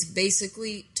it's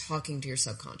basically talking to your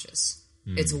subconscious.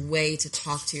 It's a way to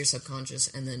talk to your subconscious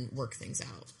and then work things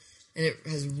out. And it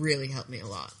has really helped me a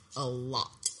lot.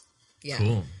 Yeah.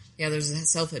 Cool. Yeah, there's a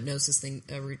self-hypnosis thing,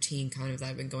 a routine kind of that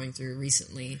I've been going through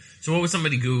recently. So what would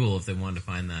somebody Google if they wanted to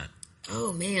find that?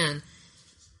 Oh, man.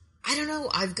 I don't know.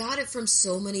 I've got it from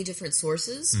so many different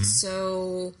sources.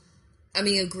 So,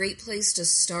 a great place to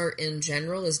start in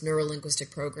general is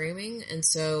neurolinguistic programming. And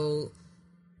so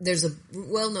there's a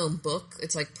well-known book.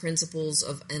 It's like Principles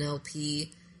of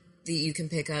NLP that you can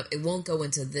pick up. It won't go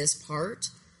into this part,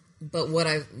 but what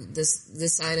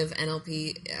this side of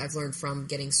NLP I've learned from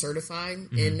getting certified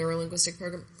in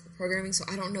neurolinguistic programming. So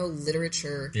I don't know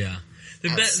literature. Yeah. The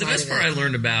best part I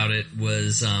learned about it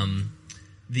was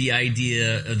the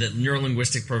idea that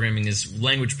neurolinguistic programming is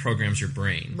language programs your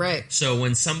brain. Right. So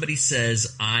when somebody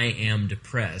says, I am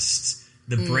depressed,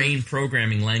 the brain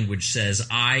programming language says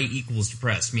I equals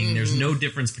depressed, meaning there's no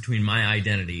difference between my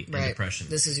identity and depression.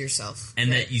 This is yourself.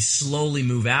 And that you slowly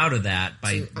move out of that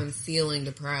by... I'm feeling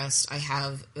depressed. I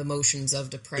have emotions of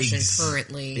depression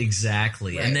currently.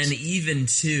 Exactly. Right. And then even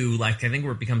too, I think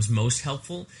where it becomes most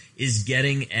helpful is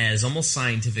getting as almost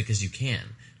scientific as you can.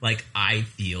 I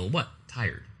feel,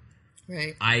 tired.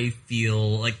 Right. I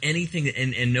feel like anything,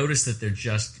 and notice that they're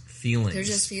just feelings. They're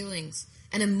just feelings.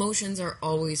 And emotions are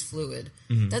always fluid.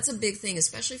 That's a big thing,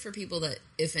 especially for people that,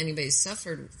 if anybody's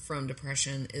suffered from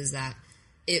depression, is that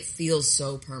it feels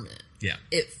so permanent. Yeah.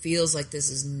 It feels like this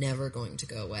is never going to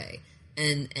go away.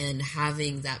 And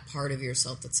having that part of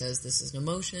yourself that says this is an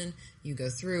emotion, you go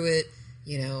through it.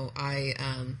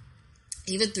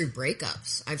 Even through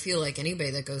breakups, I feel like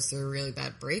anybody that goes through a really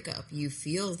bad breakup, you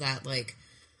feel that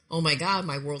oh my God,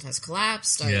 my world has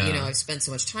collapsed. I've spent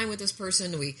so much time with this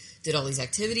person. We did all these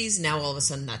activities. Now all of a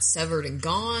sudden that's severed and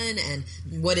gone. And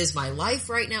what is my life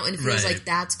right now? And it feels like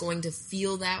that's going to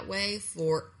feel that way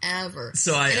forever.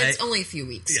 So it's only a few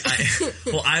weeks.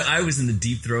 I was in the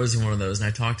deep throes of one of those, and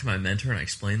I talked to my mentor and I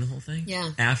explained the whole thing. Yeah.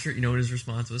 After, what his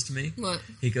response was to me? What?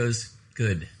 He goes,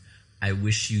 good. I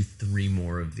wish you 3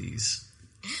 more of these.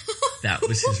 That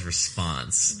was his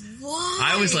response. Why?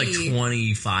 I was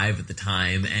 25 at the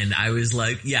time, and I was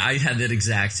I had that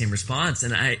exact same response.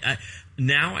 And I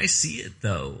now I see it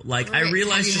though. I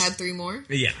realized. Have you had 3 more?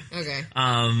 Yeah. Okay.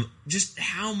 Just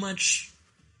how much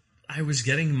I was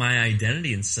getting my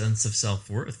identity and sense of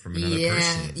self-worth from another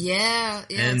person. Yeah.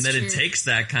 And that true. It takes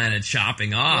that kind of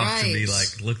chopping off to be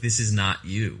look, this is not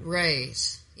you. Right.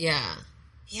 Yeah.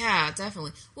 Yeah,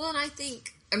 definitely. Well, and I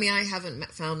think, I haven't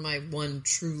found my one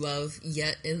true love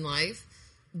yet in life,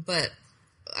 but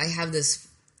I have this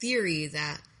theory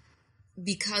that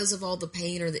because of all the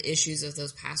pain or the issues of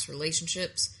those past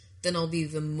relationships, then I'll be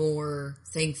even more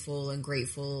thankful and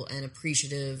grateful and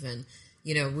appreciative and,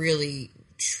 really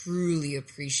truly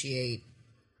appreciate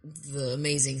the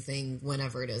amazing thing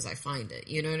whenever it is I find it.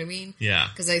 You know what I mean? Yeah.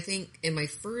 Because I think in my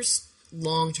first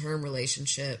long-term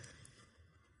relationship,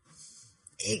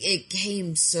 it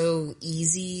came so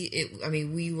easy.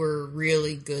 We were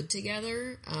really good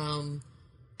together. And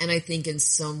I think in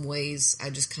some ways I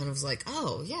just kind of was like,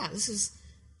 oh yeah, this is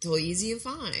totally easy and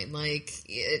fine. Like,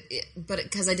 but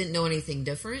because I didn't know anything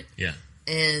different. Yeah.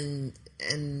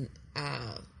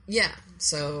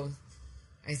 So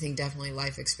I think definitely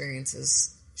life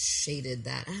experiences shaded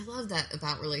that. And I love that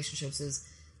about relationships is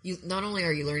you, not only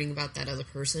are you learning about that other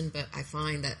person, but I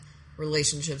find that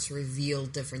relationships reveal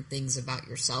different things about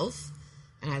yourself.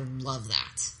 And I love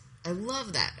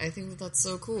that. I think that that's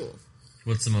so cool.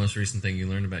 What's the most recent thing you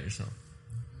learned about yourself?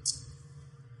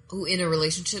 Oh, in a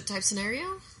relationship type scenario?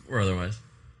 Or otherwise?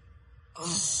 Oh.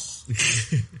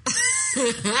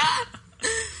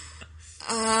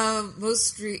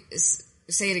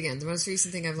 Say it again. The most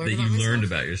recent thing I've learned about myself? That you learned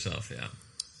about yourself, yeah.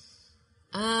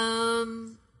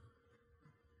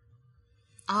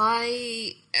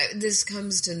 This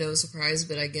comes to no surprise,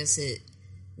 but I guess it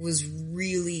was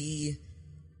really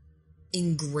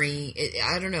ingrained.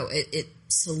 It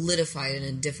solidified in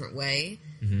a different way.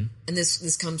 Mm-hmm. And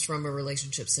this comes from a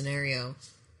relationship scenario,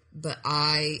 but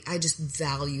I just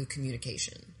value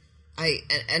communication. I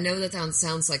know that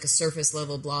sounds like a surface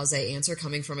level blasé answer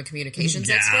coming from a communications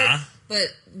expert,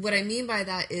 but what I mean by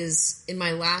that is in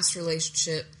my last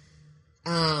relationship,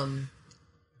 I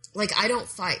don't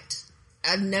fight.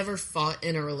 I've never fought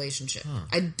in a relationship. Huh.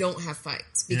 I don't have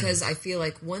fights because I feel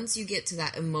like once you get to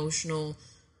that emotional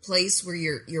place where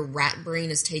your rat brain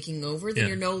is taking over, then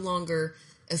you're no longer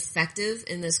effective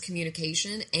in this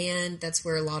communication, and that's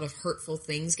where a lot of hurtful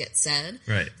things get said.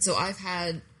 Right. So I've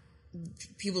had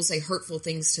people say hurtful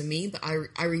things to me, but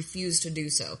I refuse to do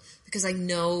so because I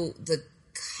know the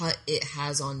cut it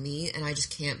has on me, and I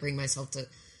just can't bring myself to.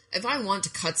 If I want to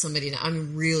cut somebody,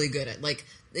 I'm really good at, like,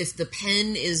 if the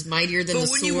pen is mightier than the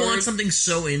sword. But when you want something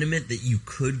so intimate that you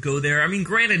could go there, I mean,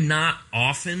 granted, not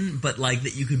often, but like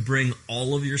that you could bring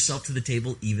all of yourself to the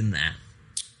table, even that.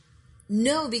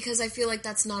 No, because I feel like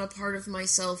that's not a part of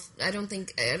myself. I don't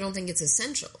think it's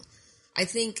essential. I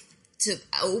think to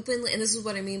openly, and this is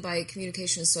what I mean by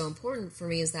communication is so important for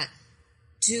me, is that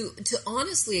to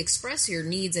honestly express your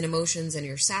needs and emotions and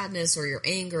your sadness or your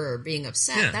anger or being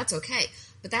upset, that's okay.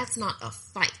 But that's not a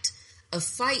fight. A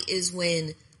fight is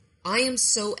when I am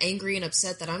so angry and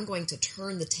upset that I'm going to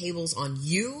turn the tables on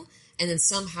you and then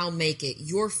somehow make it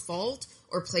your fault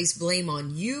or place blame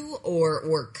on you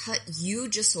or cut you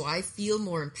just so I feel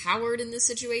more empowered in this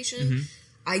situation. Mm-hmm.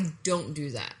 I don't do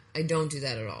that. I don't do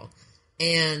that at all.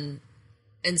 And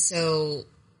so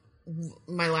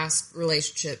my last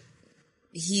relationship,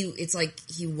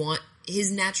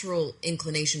 his natural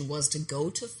inclination was to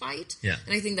go to fight. Yeah.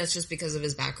 And I think that's just because of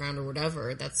his background or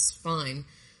whatever. That's fine.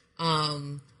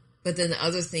 But then the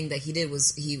other thing that he did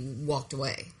was he walked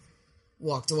away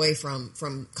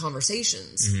from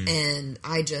conversations. Mm-hmm. And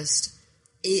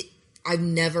I've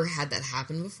never had that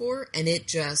happen before. And it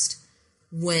just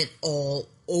went all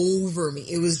over me.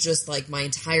 It was just like my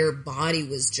entire body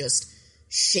was just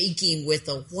shaking with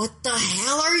what the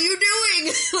hell are you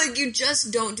doing? Like, you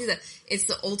just don't do that. It's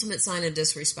the ultimate sign of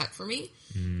disrespect for me.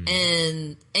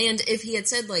 Mm. And if he had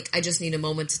said, like, I just need a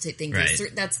moment to think this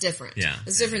through, that's different. Yeah.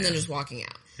 It's different than just walking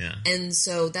out. Yeah. And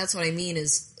so that's what I mean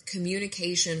is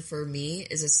communication for me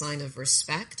is a sign of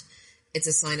respect. It's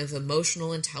a sign of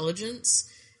emotional intelligence.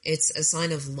 It's a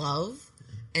sign of love.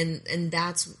 And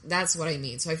that's what I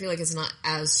mean. So I feel like it's not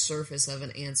as surface of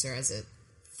an answer as it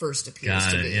first appears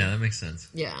to be. Yeah, that makes sense.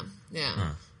 Yeah.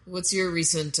 Huh. What's your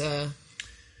recent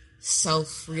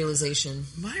self-realization?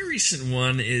 My recent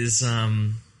one is,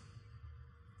 I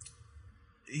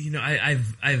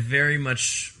very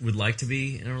much would like to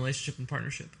be in a relationship and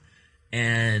partnership,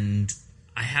 and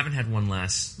I haven't had one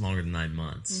last longer than 9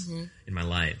 months in my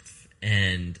life,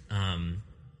 and I'm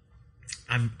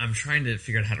trying to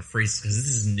figure out how to phrase this because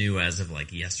this is new as of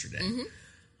like yesterday.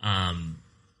 Mm-hmm.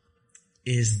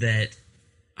 Is that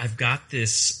I've got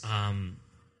this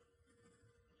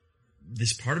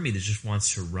this part of me that just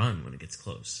wants to run when it gets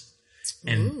close.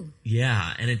 And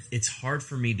it's hard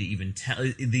for me to even tell.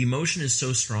 The emotion is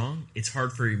so strong, it's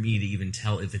hard for me to even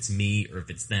tell if it's me or if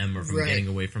it's them or if I'm getting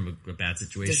away from a bad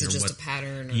situation. This is just a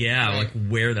pattern. Like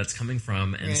where that's coming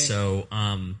from. And so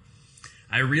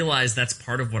I realize that's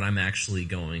part of what I'm actually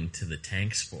going to the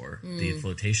tanks for, the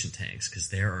flotation tanks, because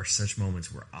there are such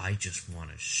moments where I just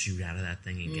want to shoot out of that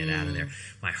thing and get out of there.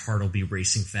 My heart will be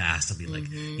racing fast. I'll be like,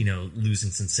 losing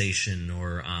sensation,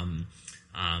 or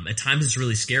at times it's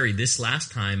really scary. This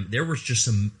last time, there were just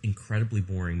some incredibly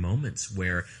boring moments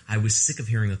where I was sick of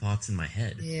hearing the thoughts in my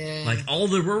head. Yeah. Like, all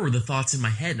there were the thoughts in my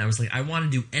head, and I was like, I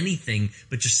want to do anything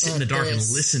but just sit in the dark and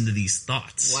listen to these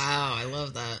thoughts. Wow, I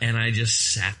love that. And I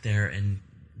just sat there and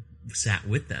sat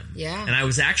with them. Yeah. And I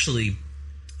was actually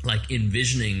like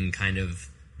envisioning kind of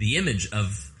the image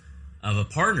of a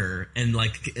partner and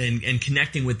like and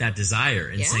connecting with that desire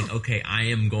and saying, okay, I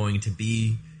am going to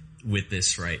be with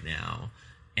this right now,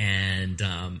 and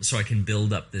so I can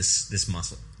build up this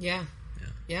muscle. Yeah.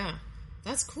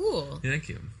 That's cool. Yeah, thank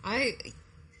you.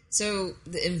 So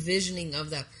the envisioning of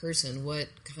that person, what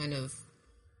kind of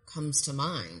comes to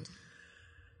mind?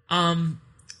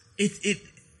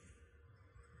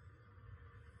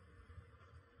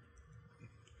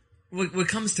 What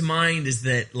comes to mind is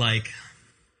that, like,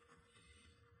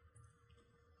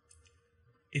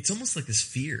 it's almost like this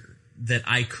fear that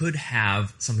I could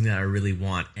have something that I really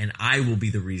want, and I will be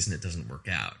the reason it doesn't work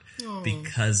out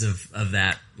because of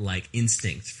that, like,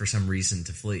 instinct for some reason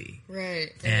to flee. Right.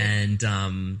 And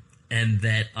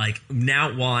that, like,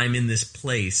 now while I'm in this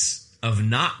place of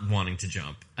not wanting to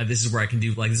jump, this is where I can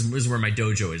do, like, this is where my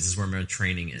dojo is. This is where my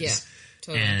training is. Yeah,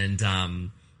 totally.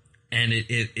 And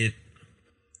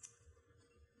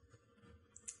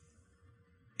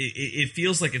it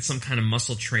feels like it's some kind of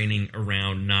muscle training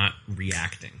around not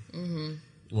reacting. Mm-hmm.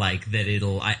 Like that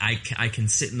I can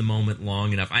sit in the moment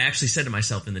long enough. I actually said to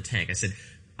myself in the tank, I said,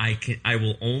 I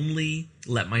will only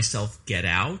let myself get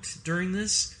out during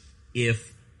this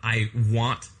if I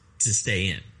want to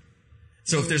stay in.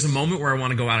 So if there's a moment where I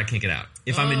want to go out, I can't get out.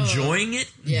 If I'm enjoying it,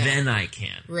 then I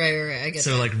can. Right. I get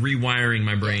so that. Like rewiring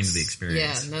my brain to the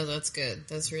experience. Yeah, no, that's good.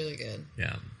 That's really good.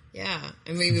 Yeah. Yeah.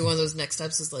 And maybe one of those next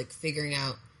steps is like figuring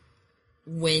out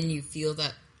when you feel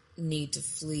that need to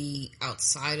flee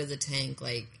outside of the tank,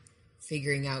 like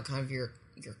figuring out kind of your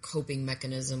coping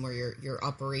mechanism or your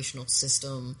operational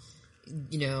system,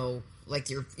 you know, like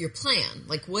your plan.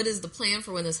 Like what is the plan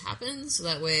for when this happens? So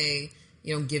that way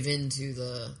you don't give in to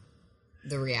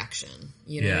the reaction.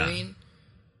 You know what I mean?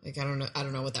 Like I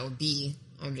don't know what that would be.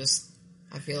 I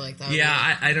feel like that would be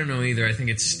I don't know either. I think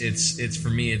it's for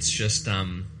me it's just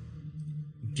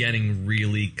getting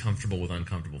really comfortable with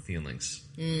uncomfortable feelings.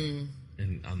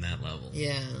 And on that level.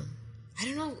 Yeah. I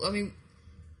don't know. I mean,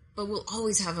 but we'll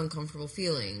always have uncomfortable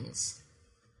feelings.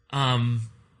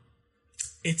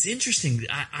 It's interesting.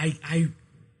 I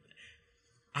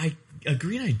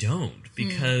agree and I don't,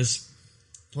 because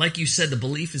like you said, the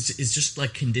belief is just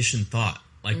like conditioned thought.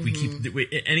 Like we keep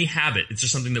any habit, it's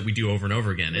just something that we do over and over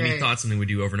again. Any thought, something we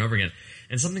do over and over again.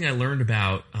 And something I learned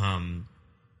about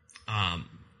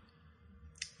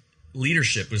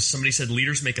leadership was somebody said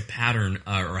leaders make a pattern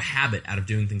or a habit out of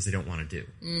doing things they don't want to do.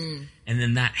 And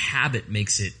then that habit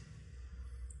makes it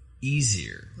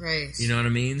easier. Right. You know what I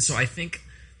mean? So I think,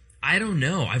 I don't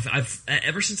know. I've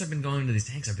ever since I've been going to these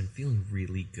tanks, I've been feeling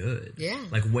really good. Yeah.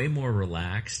 Like way more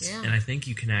relaxed. Yeah. And I think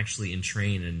you can actually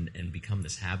entrain and become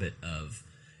this habit of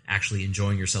actually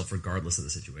enjoying yourself regardless of the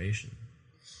situation.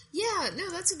 Yeah, no,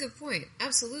 that's a good point.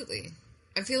 Absolutely.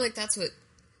 I feel like that's what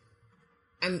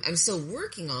I'm still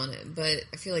working on it, but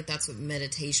I feel like that's what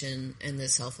meditation and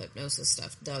this self-hypnosis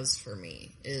stuff does for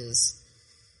me, is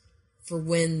for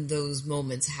when those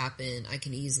moments happen, I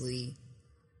can easily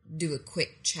do a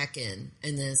quick check-in,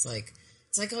 and then it's like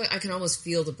I can almost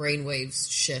feel the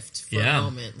brainwaves shift for a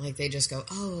moment. Like they just go,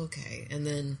 oh, okay. And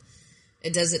then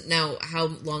it doesn't, now how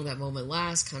long that moment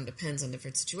lasts kind of depends on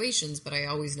different situations, but I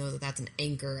always know that that's an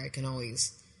anchor I can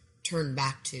always turn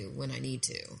back to when I need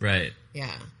to. Right.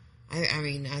 Yeah. I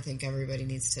mean, I think everybody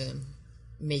needs to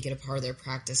make it a part of their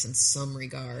practice in some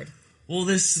regard. Well,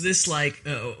 this like,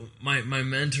 my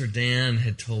mentor Dan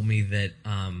had told me that,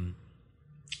 I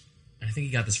think he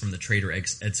got this from the trader Ed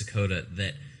Seykota,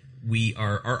 that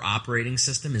our operating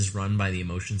system is run by the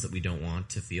emotions that we don't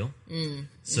want to feel.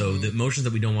 So the emotions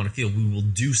that we don't want to feel, we will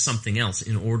do something else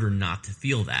in order not to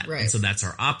feel that. Right. And so that's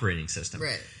our operating system.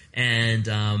 Right. And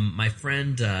my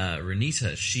friend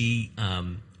Renita,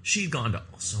 she'd gone to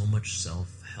so much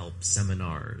self-help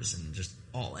seminars and just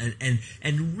all and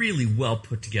really well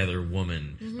put together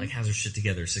woman, like has her shit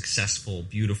together, successful,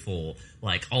 beautiful,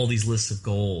 like all these lists of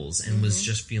goals, and was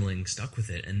just feeling stuck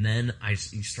with it. And then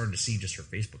you started to see just her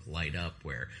Facebook light up,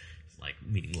 where like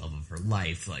meeting love of her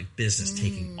life, like business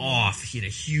taking off in a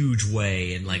huge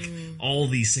way, and like all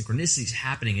these synchronicities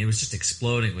happening. And it was just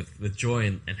exploding with joy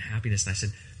and happiness. And I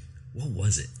said, what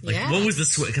was it? Like, what was the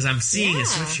switch? Because I'm seeing a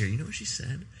switch here. You know what she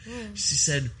said? Yeah. She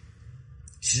said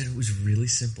it was really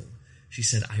simple. She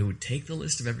said, I would take the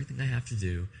list of everything I have to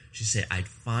do. She said, I'd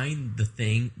find the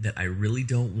thing that I really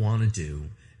don't want to do,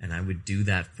 and I would do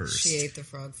that first. She ate the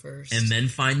frog first. And then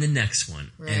find the next one.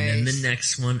 Right. And then the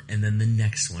next one, and then the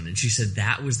next one. And she said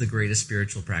that was the greatest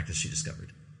spiritual practice she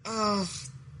discovered. Oh,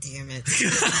 damn it.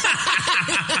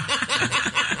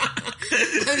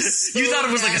 You thought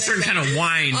it was like a certain kind of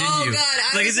wine, didn't you? Oh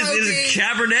God, is it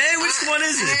Cabernet? Which one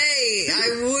is it? Hey, I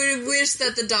would wish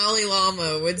that the Dalai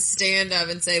Lama would stand up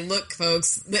and say, "Look,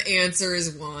 folks, the answer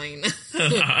is wine."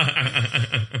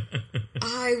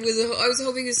 I was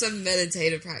hoping it was some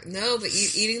meditative practice. No, but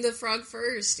eating the frog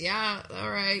first. Yeah, all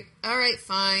right,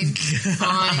 fine.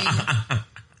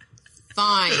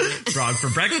 Fine. Frog for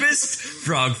breakfast,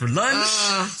 frog for lunch,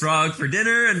 frog for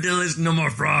dinner, until there's no more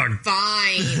frog.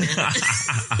 Fine.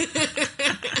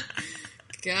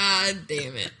 God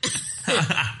damn it.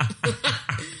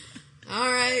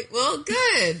 All right. Well,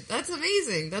 good. That's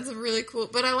amazing. That's a really cool.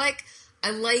 But I like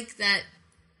that.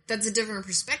 That's a different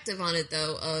perspective on it,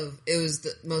 though. Of it was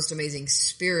the most amazing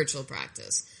spiritual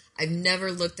practice. I've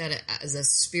never looked at it as a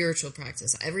spiritual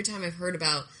practice. Every time I've heard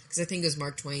about, because I think it was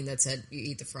Mark Twain that said you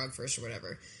eat the frog first or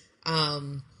whatever.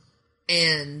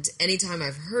 And anytime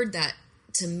I've heard that,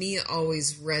 to me it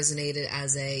always resonated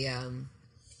as a,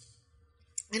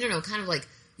 I don't know, kind of like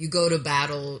you go to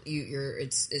battle,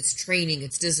 it's training,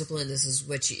 it's discipline, this is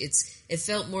what it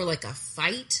felt more like a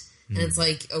fight. And it's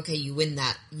like, okay, you win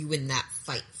that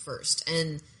fight first.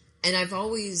 And I've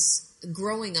always,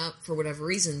 growing up, for whatever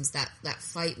reasons, that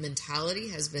fight mentality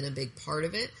has been a big part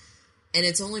of it. And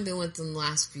it's only been within the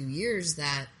last few years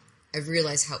that I've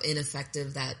realized how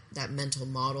ineffective that mental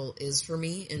model is for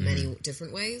me in many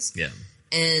different ways. Yeah.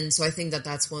 And so I think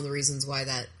that's one of the reasons why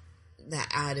that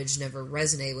adage never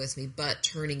resonated with me, but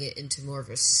turning it into more of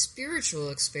a spiritual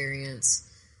experience,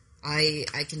 I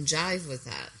can jive with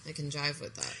that.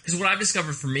 Because what I've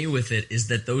discovered for me with it is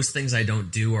that those things I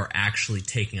don't do are actually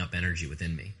taking up energy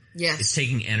within me. Yes. It's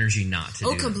taking energy not to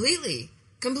do. Oh, completely.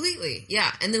 Completely. Yeah.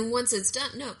 And then once it's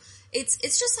done, no. It's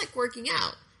just like working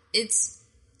out. There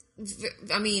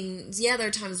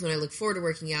are times when I look forward to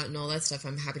working out and all that stuff.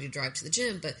 I'm happy to drive to the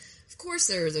gym, but of course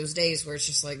there are those days where it's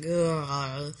just like,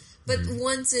 ugh. But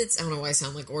once it's, I don't know why I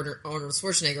sound like Arnold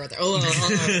Schwarzenegger right there.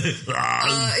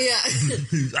 Yeah.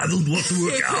 I don't want to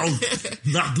work out.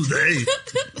 Not today.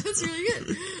 That's really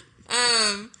good.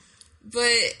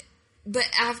 But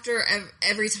after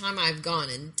every time I've gone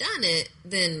and done it,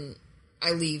 then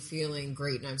I leave feeling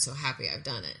great and I'm so happy I've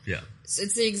done it. Yeah. So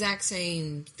it's the exact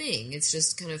same thing. It's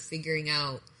just kind of figuring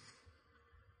out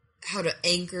how to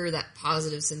anchor that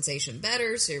positive sensation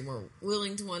better so you're more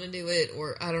willing to want to do it,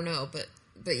 or I don't know, but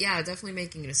yeah, definitely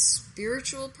making it a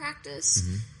spiritual practice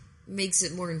makes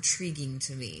it more intriguing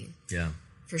to me. Yeah.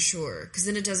 For sure. Because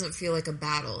then it doesn't feel like a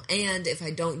battle. And if I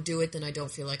don't do it, then I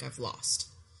don't feel like I've lost.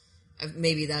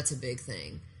 Maybe that's a big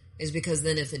thing. Is because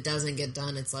then if it doesn't get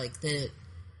done, it's like, then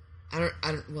I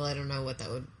don't know what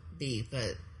that would be,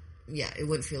 but yeah, it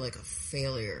wouldn't feel like a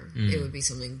failure. It would be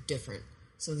something different.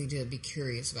 Something to be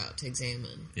curious about, to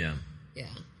examine. Yeah.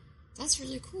 Yeah. That's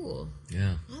really cool.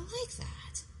 Yeah. I like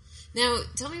that. Now,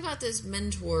 tell me about this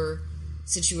mentor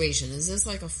situation. Is this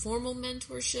like a formal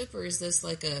mentorship, or is this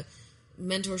like a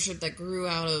mentorship that grew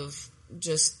out of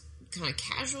just kind of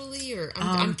casually? Or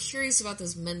I'm curious about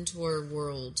this mentor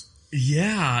world.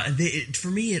 Yeah, for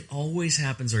me, it always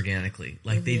happens organically.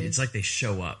 Like it's like they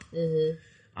show up.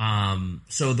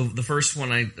 So the first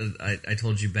one I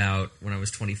told you about when I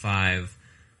was 25.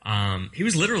 He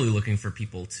was literally looking for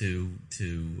people to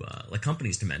like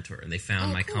companies to mentor, and they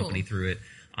found my company through it.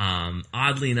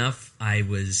 Oddly enough, I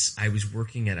was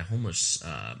working at a homeless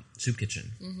soup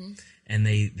kitchen, and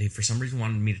they for some reason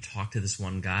wanted me to talk to this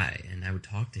one guy, and I would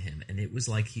talk to him, and it was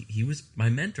like he was my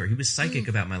mentor. He was psychic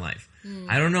about my life.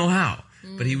 I don't know how,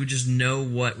 but he would just know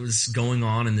what was going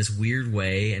on in this weird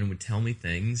way and would tell me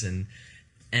things. And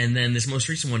then this most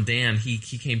recent one, Dan, he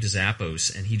came to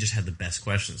Zappos, and he just had the best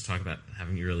questions. Talk about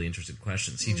having really interesting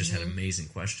questions. He just had amazing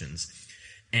questions.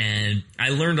 And I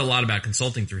learned a lot about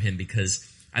consulting through him, because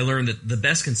I learned that the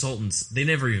best consultants, they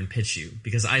never even pitch you.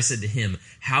 Because I said to him,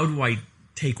 how do I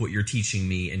take what you're teaching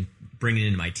me and bring it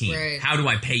into my team? Right. How do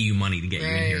I pay you money to get you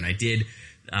in here? And I did.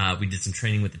 We did some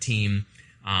training with the team.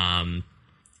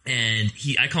 And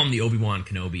I call him the Obi-Wan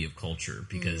Kenobi of culture,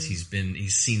 because he's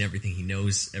seen everything, he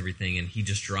knows everything, and he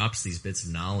just drops these bits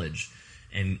of knowledge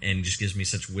and just gives me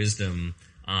such wisdom.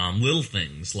 Little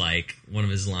things, like one of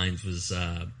his lines was,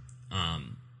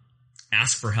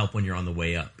 ask for help when you're on the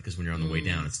way up, because when you're on the way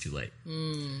down, it's too late.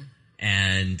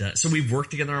 And so we've worked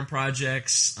together on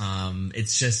projects.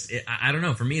 It's just, I don't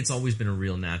know, for me, it's always been a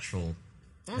real natural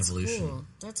evolution. Cool.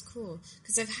 That's cool.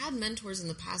 Because I've had mentors in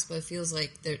the past, but it feels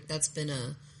like that's been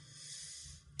a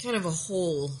kind of a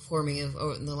hole for me in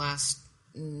the last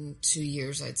 2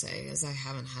 years, I'd say, as I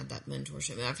haven't had that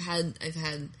mentorship. I've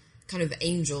had kind of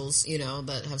angels,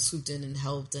 that have swooped in and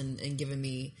helped and given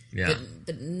me,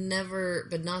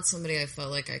 but not somebody I felt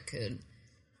like I could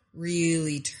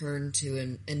really turn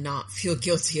to and not feel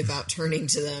guilty about turning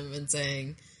to them and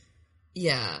saying,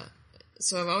 yeah.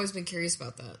 So I've always been curious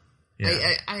about that.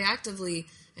 Yeah. I actively,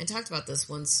 and talked about this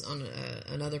once on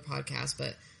another podcast,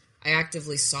 but I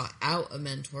actively sought out a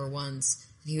mentor once.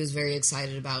 And he was very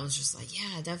excited about it. I was just like,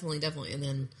 yeah, definitely. And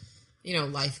then,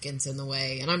 life gets in the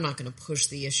way, and I'm not going to push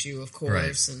the issue, of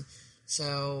course. Right. And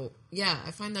so, yeah,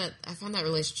 I find that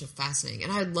relationship fascinating,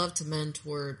 and I'd love to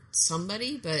mentor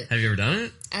somebody. But have you ever done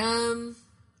it?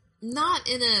 Not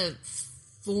in a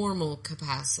formal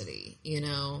capacity.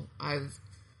 I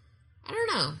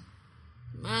don't know.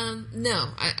 No,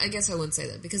 I guess I wouldn't say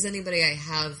that, because anybody I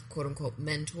have quote unquote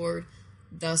mentored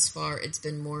thus far, it's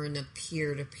been more in a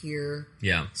peer-to-peer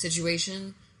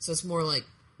situation. So it's more like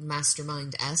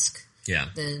mastermind-esque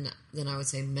than I would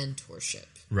say mentorship.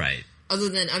 Right. Other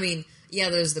than,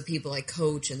 there's the people I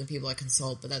coach and the people I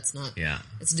consult, but that's not,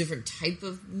 it's a different type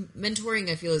of mentoring,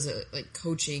 I feel, is like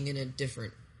coaching in a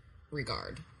different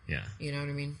regard. Yeah. You know what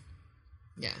I mean?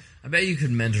 Yeah. I bet you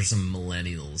could mentor some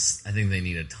millennials. I think they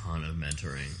need a ton of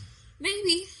mentoring.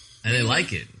 Maybe. And they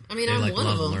like it. I'm like one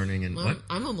of them. Learning and what?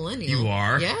 I'm a millennial. You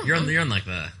are? Yeah. You're on like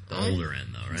the older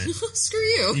end though, right? Screw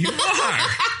you. You are.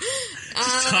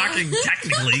 Just talking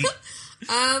technically.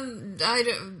 I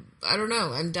don't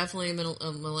know. I'm definitely a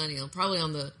millennial. Probably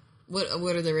on the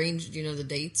what are the range? Do you know the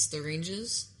dates? The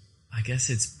ranges? I guess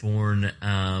it's born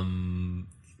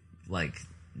like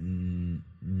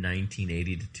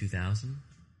 1980 to 2000.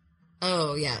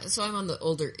 Oh yeah, so I'm on the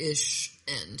older-ish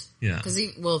end. Yeah. Because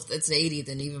if it's 80,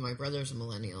 then even my brother's a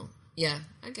millennial. Yeah,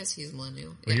 I guess he's a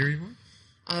millennial. What year are you born?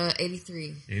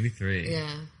 83. 83.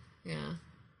 Yeah.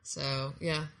 So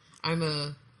yeah, I'm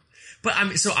a. But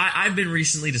I've been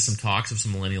recently to some talks of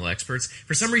some millennial experts.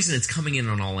 For some reason, it's coming in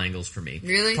on all angles for me.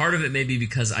 Really? Part of it may be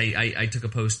because I took a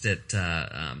post at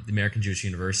the American Jewish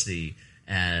University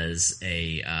as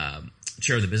a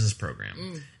chair of the business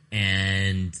program,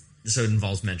 and so it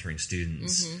involves mentoring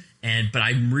students. But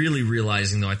I'm really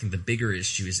realizing, though, I think the bigger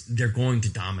issue is they're going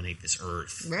to dominate this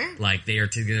earth. Right. Like they're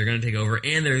going to take over,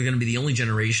 and they're going to be the only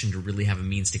generation to really have a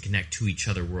means to connect to each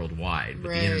other worldwide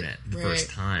with the internet for the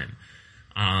first time.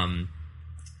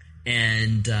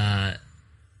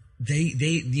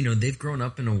 They've grown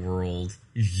up in a world.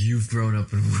 You've grown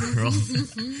up in a world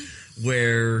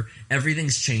where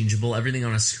everything's changeable. Everything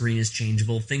on a screen is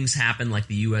changeable. Things happen, like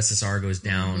the USSR goes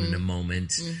down in a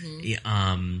moment. They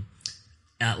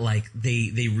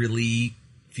really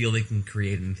feel they can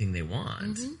create anything they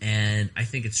want. And I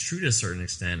think it's true to a certain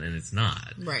extent, and it's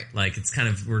not. Right. Like, it's kind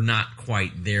of, we're not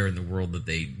quite there in the world that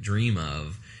they dream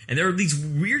of. And there are these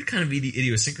weird kind of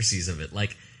idiosyncrasies of it.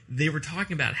 Like, they were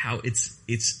talking about how it's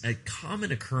a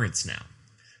common occurrence now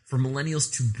for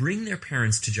millennials to bring their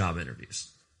parents to job interviews.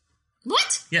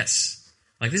 What? Yes.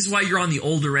 Like, this is why you're on the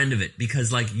older end of it,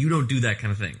 because, like, you don't do that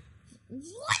kind of thing.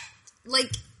 What?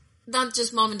 Like, not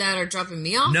just mom and dad are dropping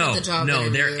me off at the job interview. No,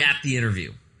 they're at the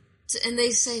interview. And they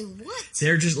say, what?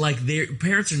 They're just, like, their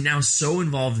parents are now so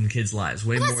involved in kids' lives,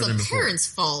 way more than before. That's the parents'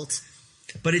 fault.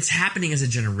 But it's happening as a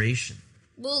generation.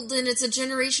 Well, then it's a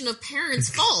generation of parents'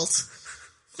 fault.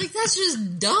 Like, that's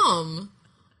just dumb.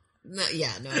 No,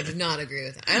 I do not agree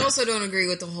with that. I also don't agree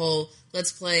with the whole,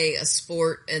 let's play a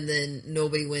sport and then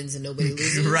nobody wins and nobody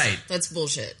loses. Right. That's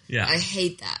bullshit. Yeah. I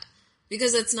hate that.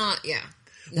 Because it's not,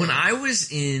 No. When I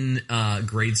was in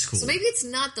grade school... So maybe it's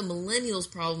not the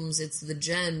millennials' problems, it's the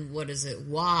Gen,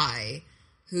 Y,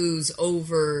 who's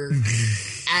over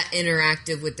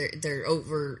interactive with they're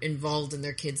over involved in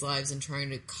their kids' lives and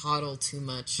trying to coddle too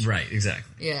much. Right,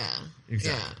 exactly. Yeah.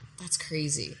 Exactly. Yeah, that's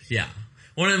crazy. Yeah.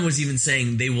 One of them was even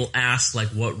saying they will ask, like,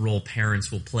 what role parents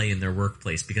will play in their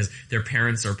workplace, because their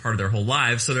parents are part of their whole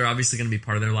lives, so they're obviously going to be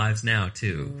part of their lives now,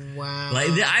 too. Wow. Like,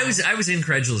 I was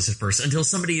incredulous at first, until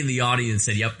somebody in the audience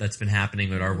said, yep, that's been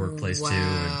happening at our workplace, too.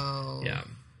 And, yeah.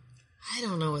 I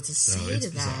don't know what to say to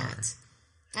bizarre. that.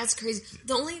 That's crazy.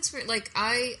 The only experience, like,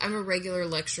 I'm a regular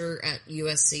lecturer at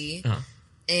USC,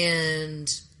 and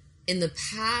in the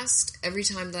past, every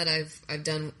time that I've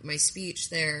done my speech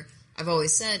there, I've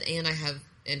always said, and I have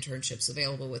internships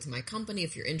available with my company.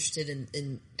 If you're interested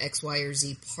in X, Y, or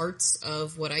Z parts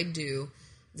of what I do,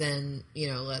 then,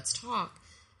 let's talk.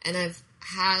 And I've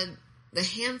had the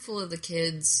handful of the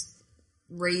kids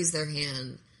raise their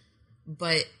hand,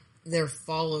 but their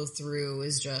follow through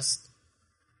is just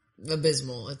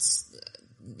abysmal. It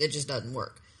just doesn't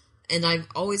work. And I've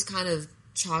always kind of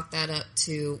chalk that up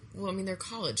to, they're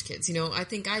college kids. I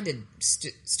think I did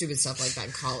stupid stuff like that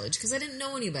in college because I didn't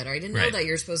know any better. I didn't know that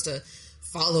you're supposed to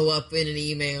follow up in an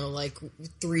email like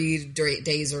 3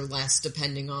 days or less,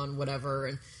 depending on whatever.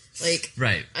 And like,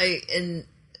 right.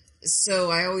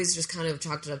 so I always just kind of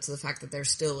chalked it up to the fact that they're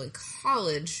still in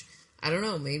college. I don't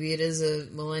know. Maybe it is a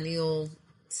millennial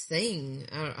thing.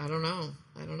 I don't know.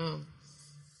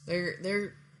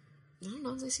 They're I don't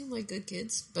know. They seem like good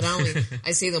kids, but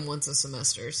I see them once a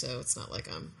semester, so it's not like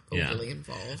I'm overly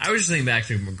involved. I was just thinking back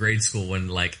to grade school when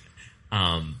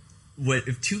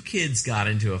if two kids got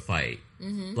into a fight,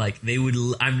 like they would.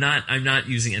 I'm not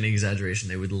using any exaggeration.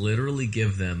 They would literally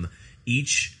give them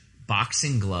each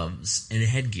boxing gloves and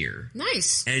headgear.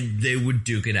 Nice. And they would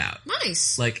duke it out.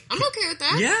 Nice. Like, I'm okay with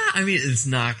that. Yeah, I mean, it's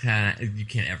not you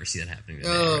can't ever see that happening today.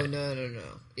 Oh, right? No.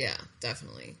 Yeah,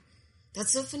 definitely.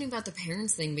 That's so funny about the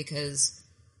parents thing, because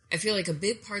I feel like a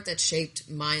big part that shaped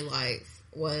my life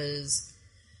was,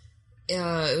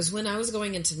 it was when I was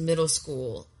going into middle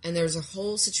school, and there was a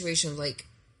whole situation of like,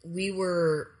 we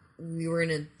were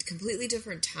in a completely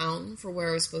different town for where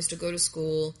I was supposed to go to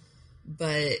school,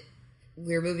 but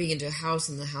we were moving into a house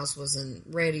and the house wasn't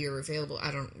ready or available.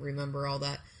 I don't remember all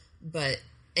that. But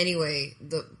anyway,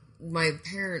 my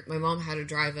mom had to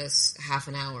drive us half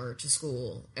an hour to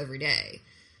school every day.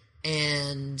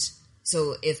 And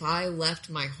so if I left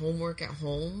my homework at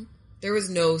home, there was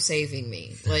no saving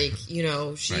me. Like,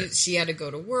 she had to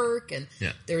go to work, and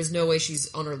there was no way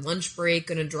she's on her lunch break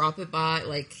going to drop it by.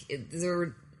 Like, there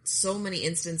were so many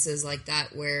instances like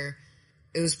that where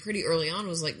it was pretty early on. It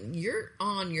was like, you're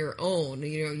on your own.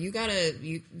 You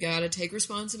gotta take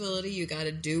responsibility. You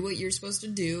gotta do what you're supposed to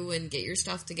do and get your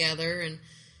stuff together. And,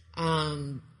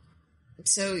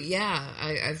 so yeah,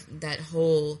 I've that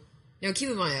whole, keep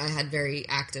in mind, I had very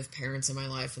active parents in my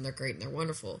life, and they're great and they're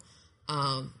wonderful.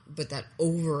 But that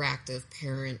overactive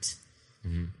parent,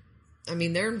 I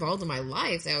mean, they're involved in my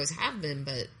life. They always have been,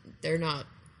 but they're not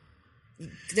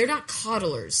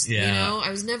coddlers. Yeah. I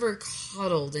was never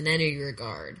coddled in any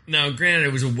regard. Now, granted,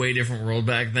 it was a way different world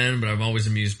back then, but I'm always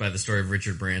amused by the story of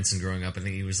Richard Branson growing up. I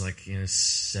think he was like,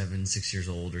 6 years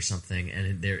old or something,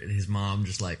 and his mom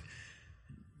just like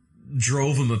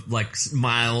drove him like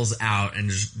miles out and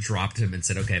just dropped him and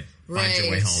said, "Okay, find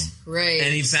your way home." Right.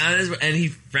 And he found his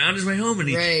way home, and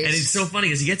it's so funny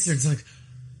because he gets there and it's like,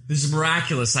 "This is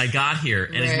miraculous! I got here."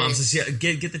 And his mom says, "Yeah,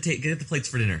 get the plates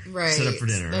for dinner. Right. Set up for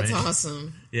dinner." That's right?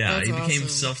 awesome. Yeah, That's he became awesome.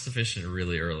 self-sufficient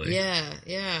really early. Yeah.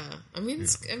 I mean,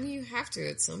 you have to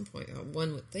at some point.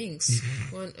 One would think.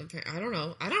 I don't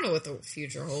know. I don't know what the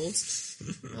future holds.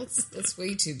 That's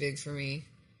way too big for me.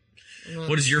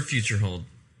 What does your future hold?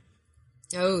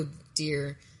 Oh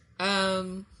dear.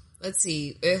 Let's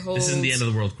see. It holds. This isn't the end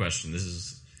of the world question. This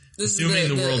is assuming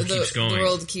the world keeps going. The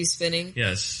world keeps spinning.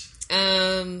 Yes.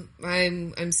 I'm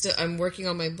working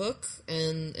on my book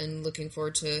and looking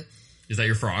forward to. Is that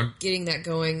your frog? Getting that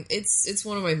going. It's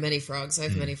one of my many frogs. I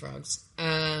have many frogs.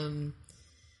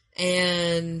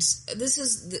 And this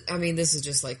is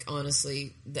just like,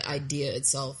 honestly, the idea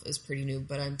itself is pretty new,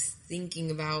 but I'm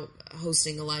thinking about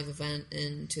hosting a live event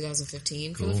in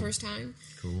 2015 for the first time.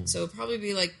 Cool. So it'll probably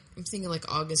be like, I'm thinking like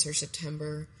August or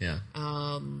September. Yeah.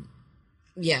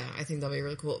 Yeah, I think that'll be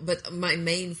really cool. But my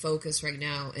main focus right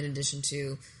now, in addition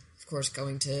to, of course,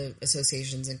 going to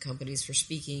associations and companies for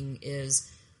speaking,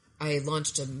 is I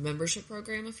launched a membership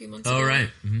program a few months ago. Oh, right.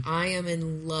 Mm-hmm. I am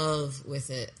in love with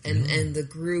it. And the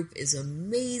group is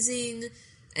amazing.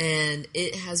 And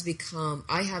it has become,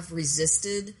 I have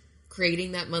resisted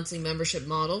creating that monthly membership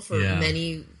model for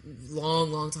many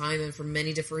long time and for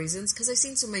many different reasons, because I've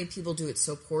seen so many people do it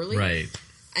so poorly. Right.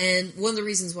 And one of the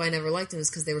reasons why I never liked them is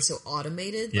because they were so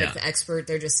automated. Like the expert,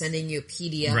 they're just sending you a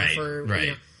PDF or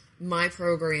my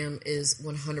program is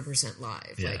 100%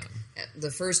 live. Yeah. Like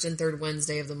the first and third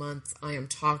Wednesday of the month, I am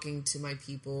talking to my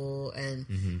people and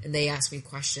they ask me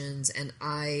questions, and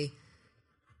I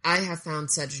have found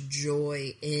such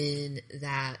joy in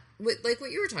that, like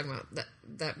what you were talking about,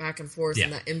 that back and forth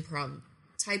and that improv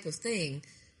type of thing.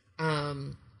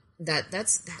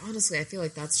 That's honestly, I feel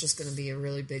like that's just going to be a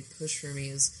really big push for me.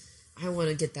 Is I want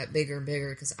to get that bigger and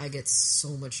bigger because I get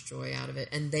so much joy out of it,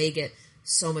 and they get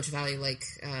so much value. Like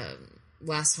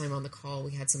last time on the call,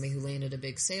 we had somebody who landed a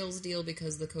big sales deal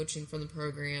because of the coaching from the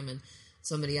program, and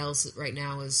somebody else right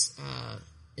now is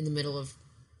in the middle of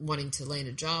wanting to land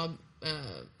a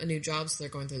new job, so they're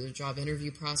going through the job interview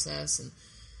process and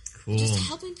just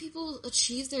helping people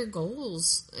achieve their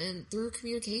goals and through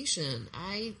communication.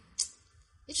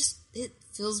 It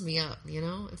fills me up,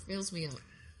 It fills me up.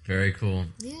 Very cool.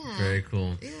 Yeah. Very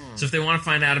cool. Yeah. So if they want to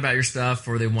find out about your stuff,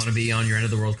 or they want to be on your End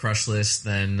of the World crush list,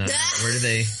 then where do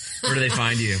they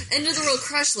find you? End of the World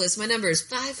crush list. My number is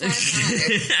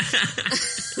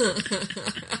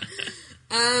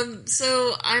 555.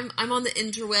 So I'm on the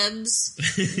interwebs,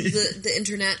 the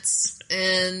internets,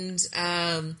 and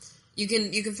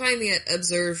You can find me at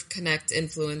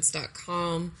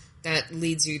observeconnectinfluence.com. That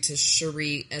leads you to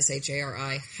Shari,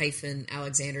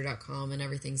 SHARI-Alexander.com, and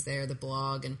everything's there, the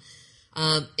blog. And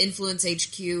Influence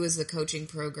HQ is the coaching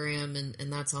program,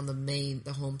 and that's on the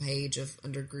homepage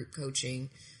under group coaching.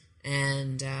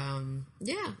 And, and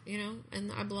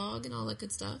I blog and all that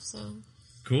good stuff, so.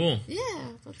 Cool.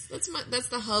 Yeah, that's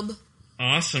the hub.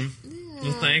 Awesome. Yeah.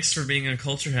 Well, thanks for being on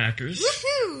Culture Hackers.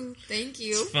 Woohoo! Thank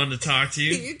you. It's fun to talk to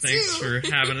you. You Thanks too.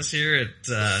 for having us here at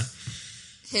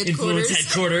Influence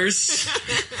Headquarters.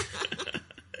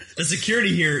 The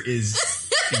security here is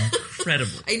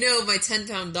incredible. I know, my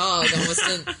 10-pound dog almost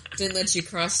didn't let you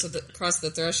cross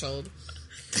the threshold.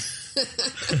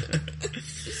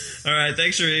 All right,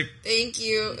 thanks, Shari. Thank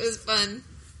you. It was fun.